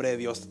el nombre de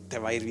Dios te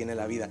va a ir bien en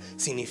la vida.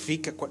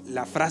 Significa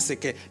la frase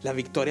que la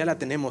victoria la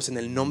tenemos en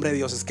el nombre de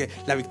Dios, es que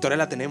la victoria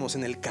la tenemos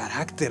en el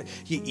carácter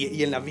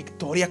y en la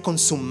victoria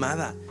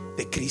consumada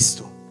de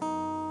Cristo.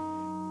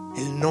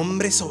 El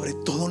nombre sobre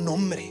todo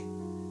nombre.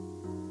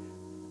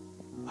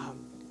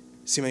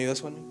 ¿Sí me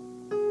ayudas, Juan?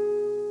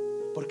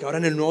 Porque ahora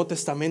en el Nuevo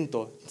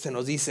Testamento se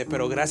nos dice,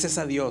 pero gracias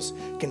a Dios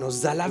que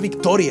nos da la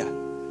victoria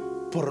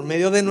por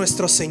medio de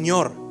nuestro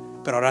Señor,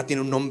 pero ahora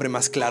tiene un nombre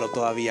más claro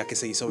todavía que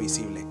se hizo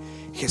visible: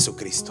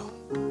 Jesucristo.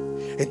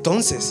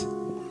 Entonces,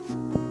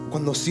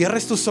 cuando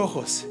cierres tus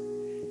ojos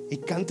y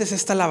cantes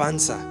esta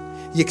alabanza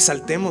y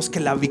exaltemos que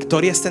la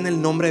victoria está en el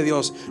nombre de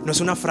Dios, no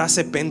es una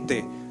frase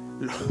pente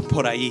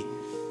por ahí,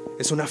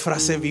 es una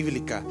frase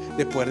bíblica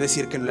de poder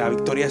decir que la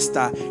victoria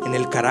está en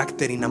el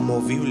carácter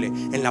inamovible,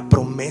 en la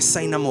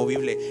promesa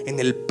inamovible, en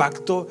el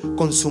pacto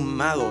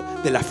consumado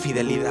de la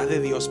fidelidad de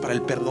Dios para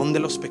el perdón de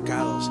los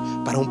pecados,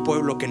 para un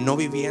pueblo que no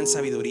vivía en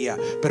sabiduría,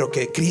 pero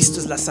que Cristo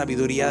es la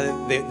sabiduría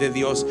de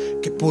Dios,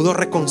 que pudo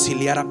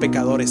reconciliar a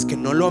pecadores que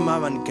no lo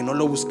amaban, que no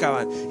lo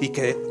buscaban, y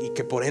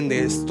que por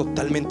ende es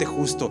totalmente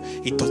justo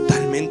y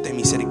totalmente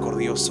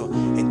misericordioso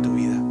en tu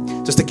vida.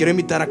 Entonces te quiero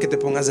invitar a que te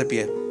pongas de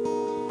pie.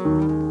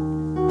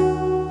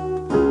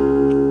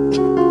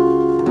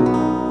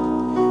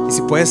 Y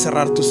si puedes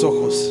cerrar tus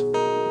ojos,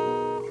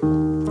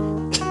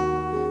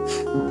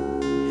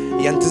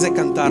 y antes de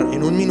cantar,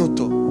 en un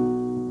minuto,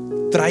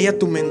 trae a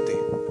tu mente,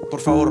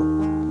 por favor,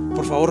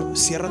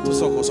 cierra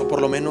tus ojos, o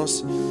por lo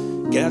menos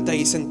quédate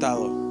ahí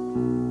sentado,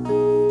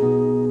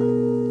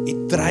 y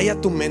trae a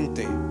tu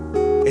mente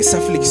esa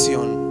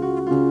aflicción.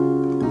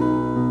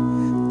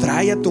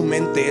 Trae a tu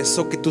mente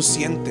eso que tú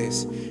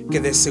sientes que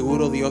de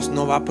seguro Dios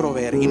no va a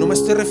proveer. Y no me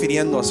estoy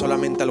refiriendo a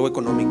solamente algo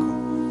económico,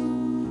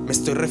 me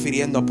estoy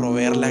refiriendo a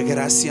proveer la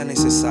gracia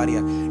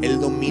necesaria,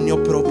 el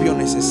dominio propio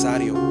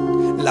necesario,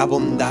 la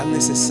bondad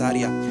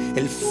necesaria,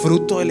 el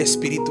fruto del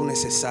Espíritu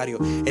necesario,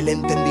 el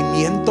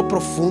entendimiento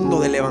profundo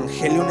del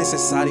Evangelio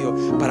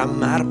necesario para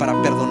amar,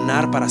 para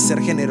perdonar, para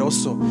ser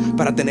generoso,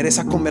 para tener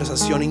esa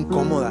conversación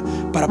incómoda,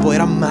 para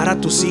poder amar a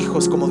tus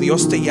hijos como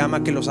Dios te llama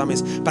a que los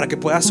ames, para que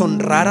puedas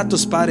honrar a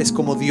tus padres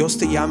como Dios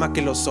te llama a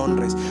que los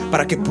honres,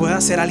 para que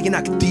puedas ser alguien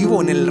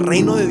activo en el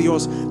reino de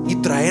Dios y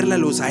traer la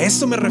luz. A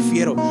eso me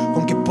refiero,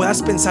 con que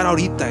puedas pensar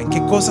ahorita en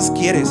qué cosas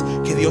quieres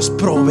que Dios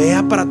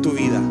provea para tu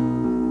vida.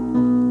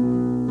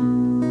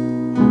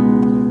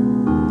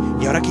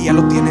 Y ahora que ya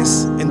lo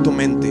tienes en tu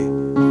mente,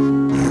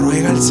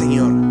 ruega al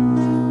Señor,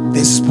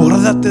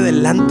 desbórdate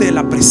delante de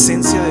la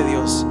presencia de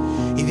Dios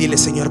y dile: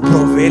 Señor,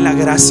 provee la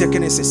gracia que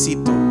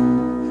necesito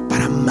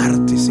para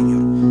amarte,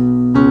 Señor.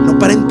 No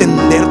para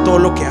entender todo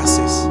lo que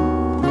haces,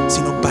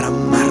 sino para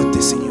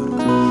amarte, Señor.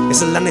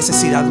 Esa es la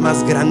necesidad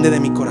más grande de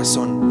mi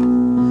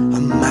corazón: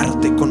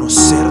 amarte,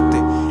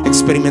 conocerte,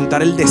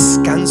 experimentar el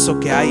descanso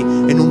que hay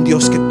en un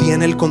Dios que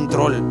tiene el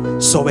control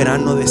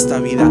soberano de esta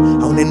vida,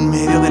 aún en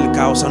medio del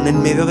caos, aún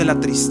en medio de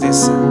la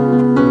tristeza.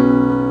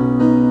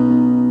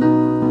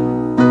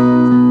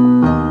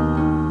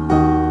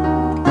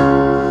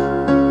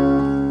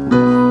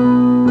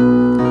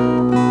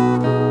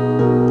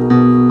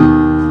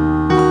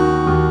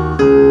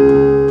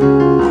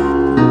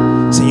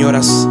 Señor,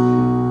 haz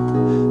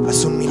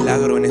un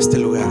milagro en este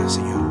lugar,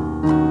 Señor.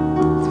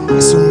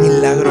 Haz un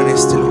milagro en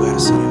este lugar,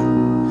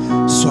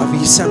 Señor.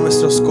 Suaviza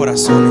nuestros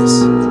corazones,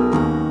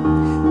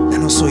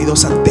 danos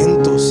oídos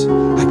atentos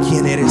a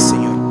quién eres,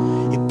 Señor,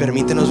 y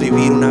permítenos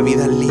vivir una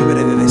vida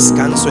libre de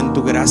descanso en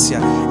tu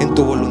gracia, en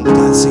tu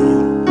voluntad,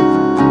 Señor.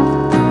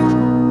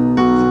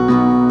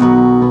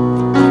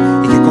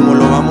 Y que como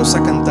lo vamos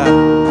a cantar,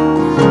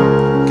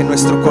 que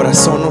nuestro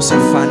corazón no se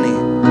afane,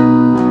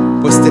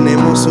 pues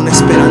tenemos una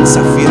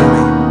esperanza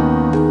firme.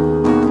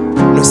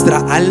 Nuestra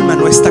alma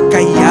no está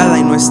callada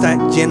y no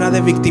está llena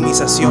de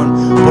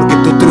victimización, porque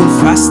tú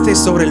triunfaste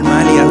sobre el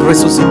mal y has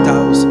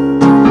resucitado.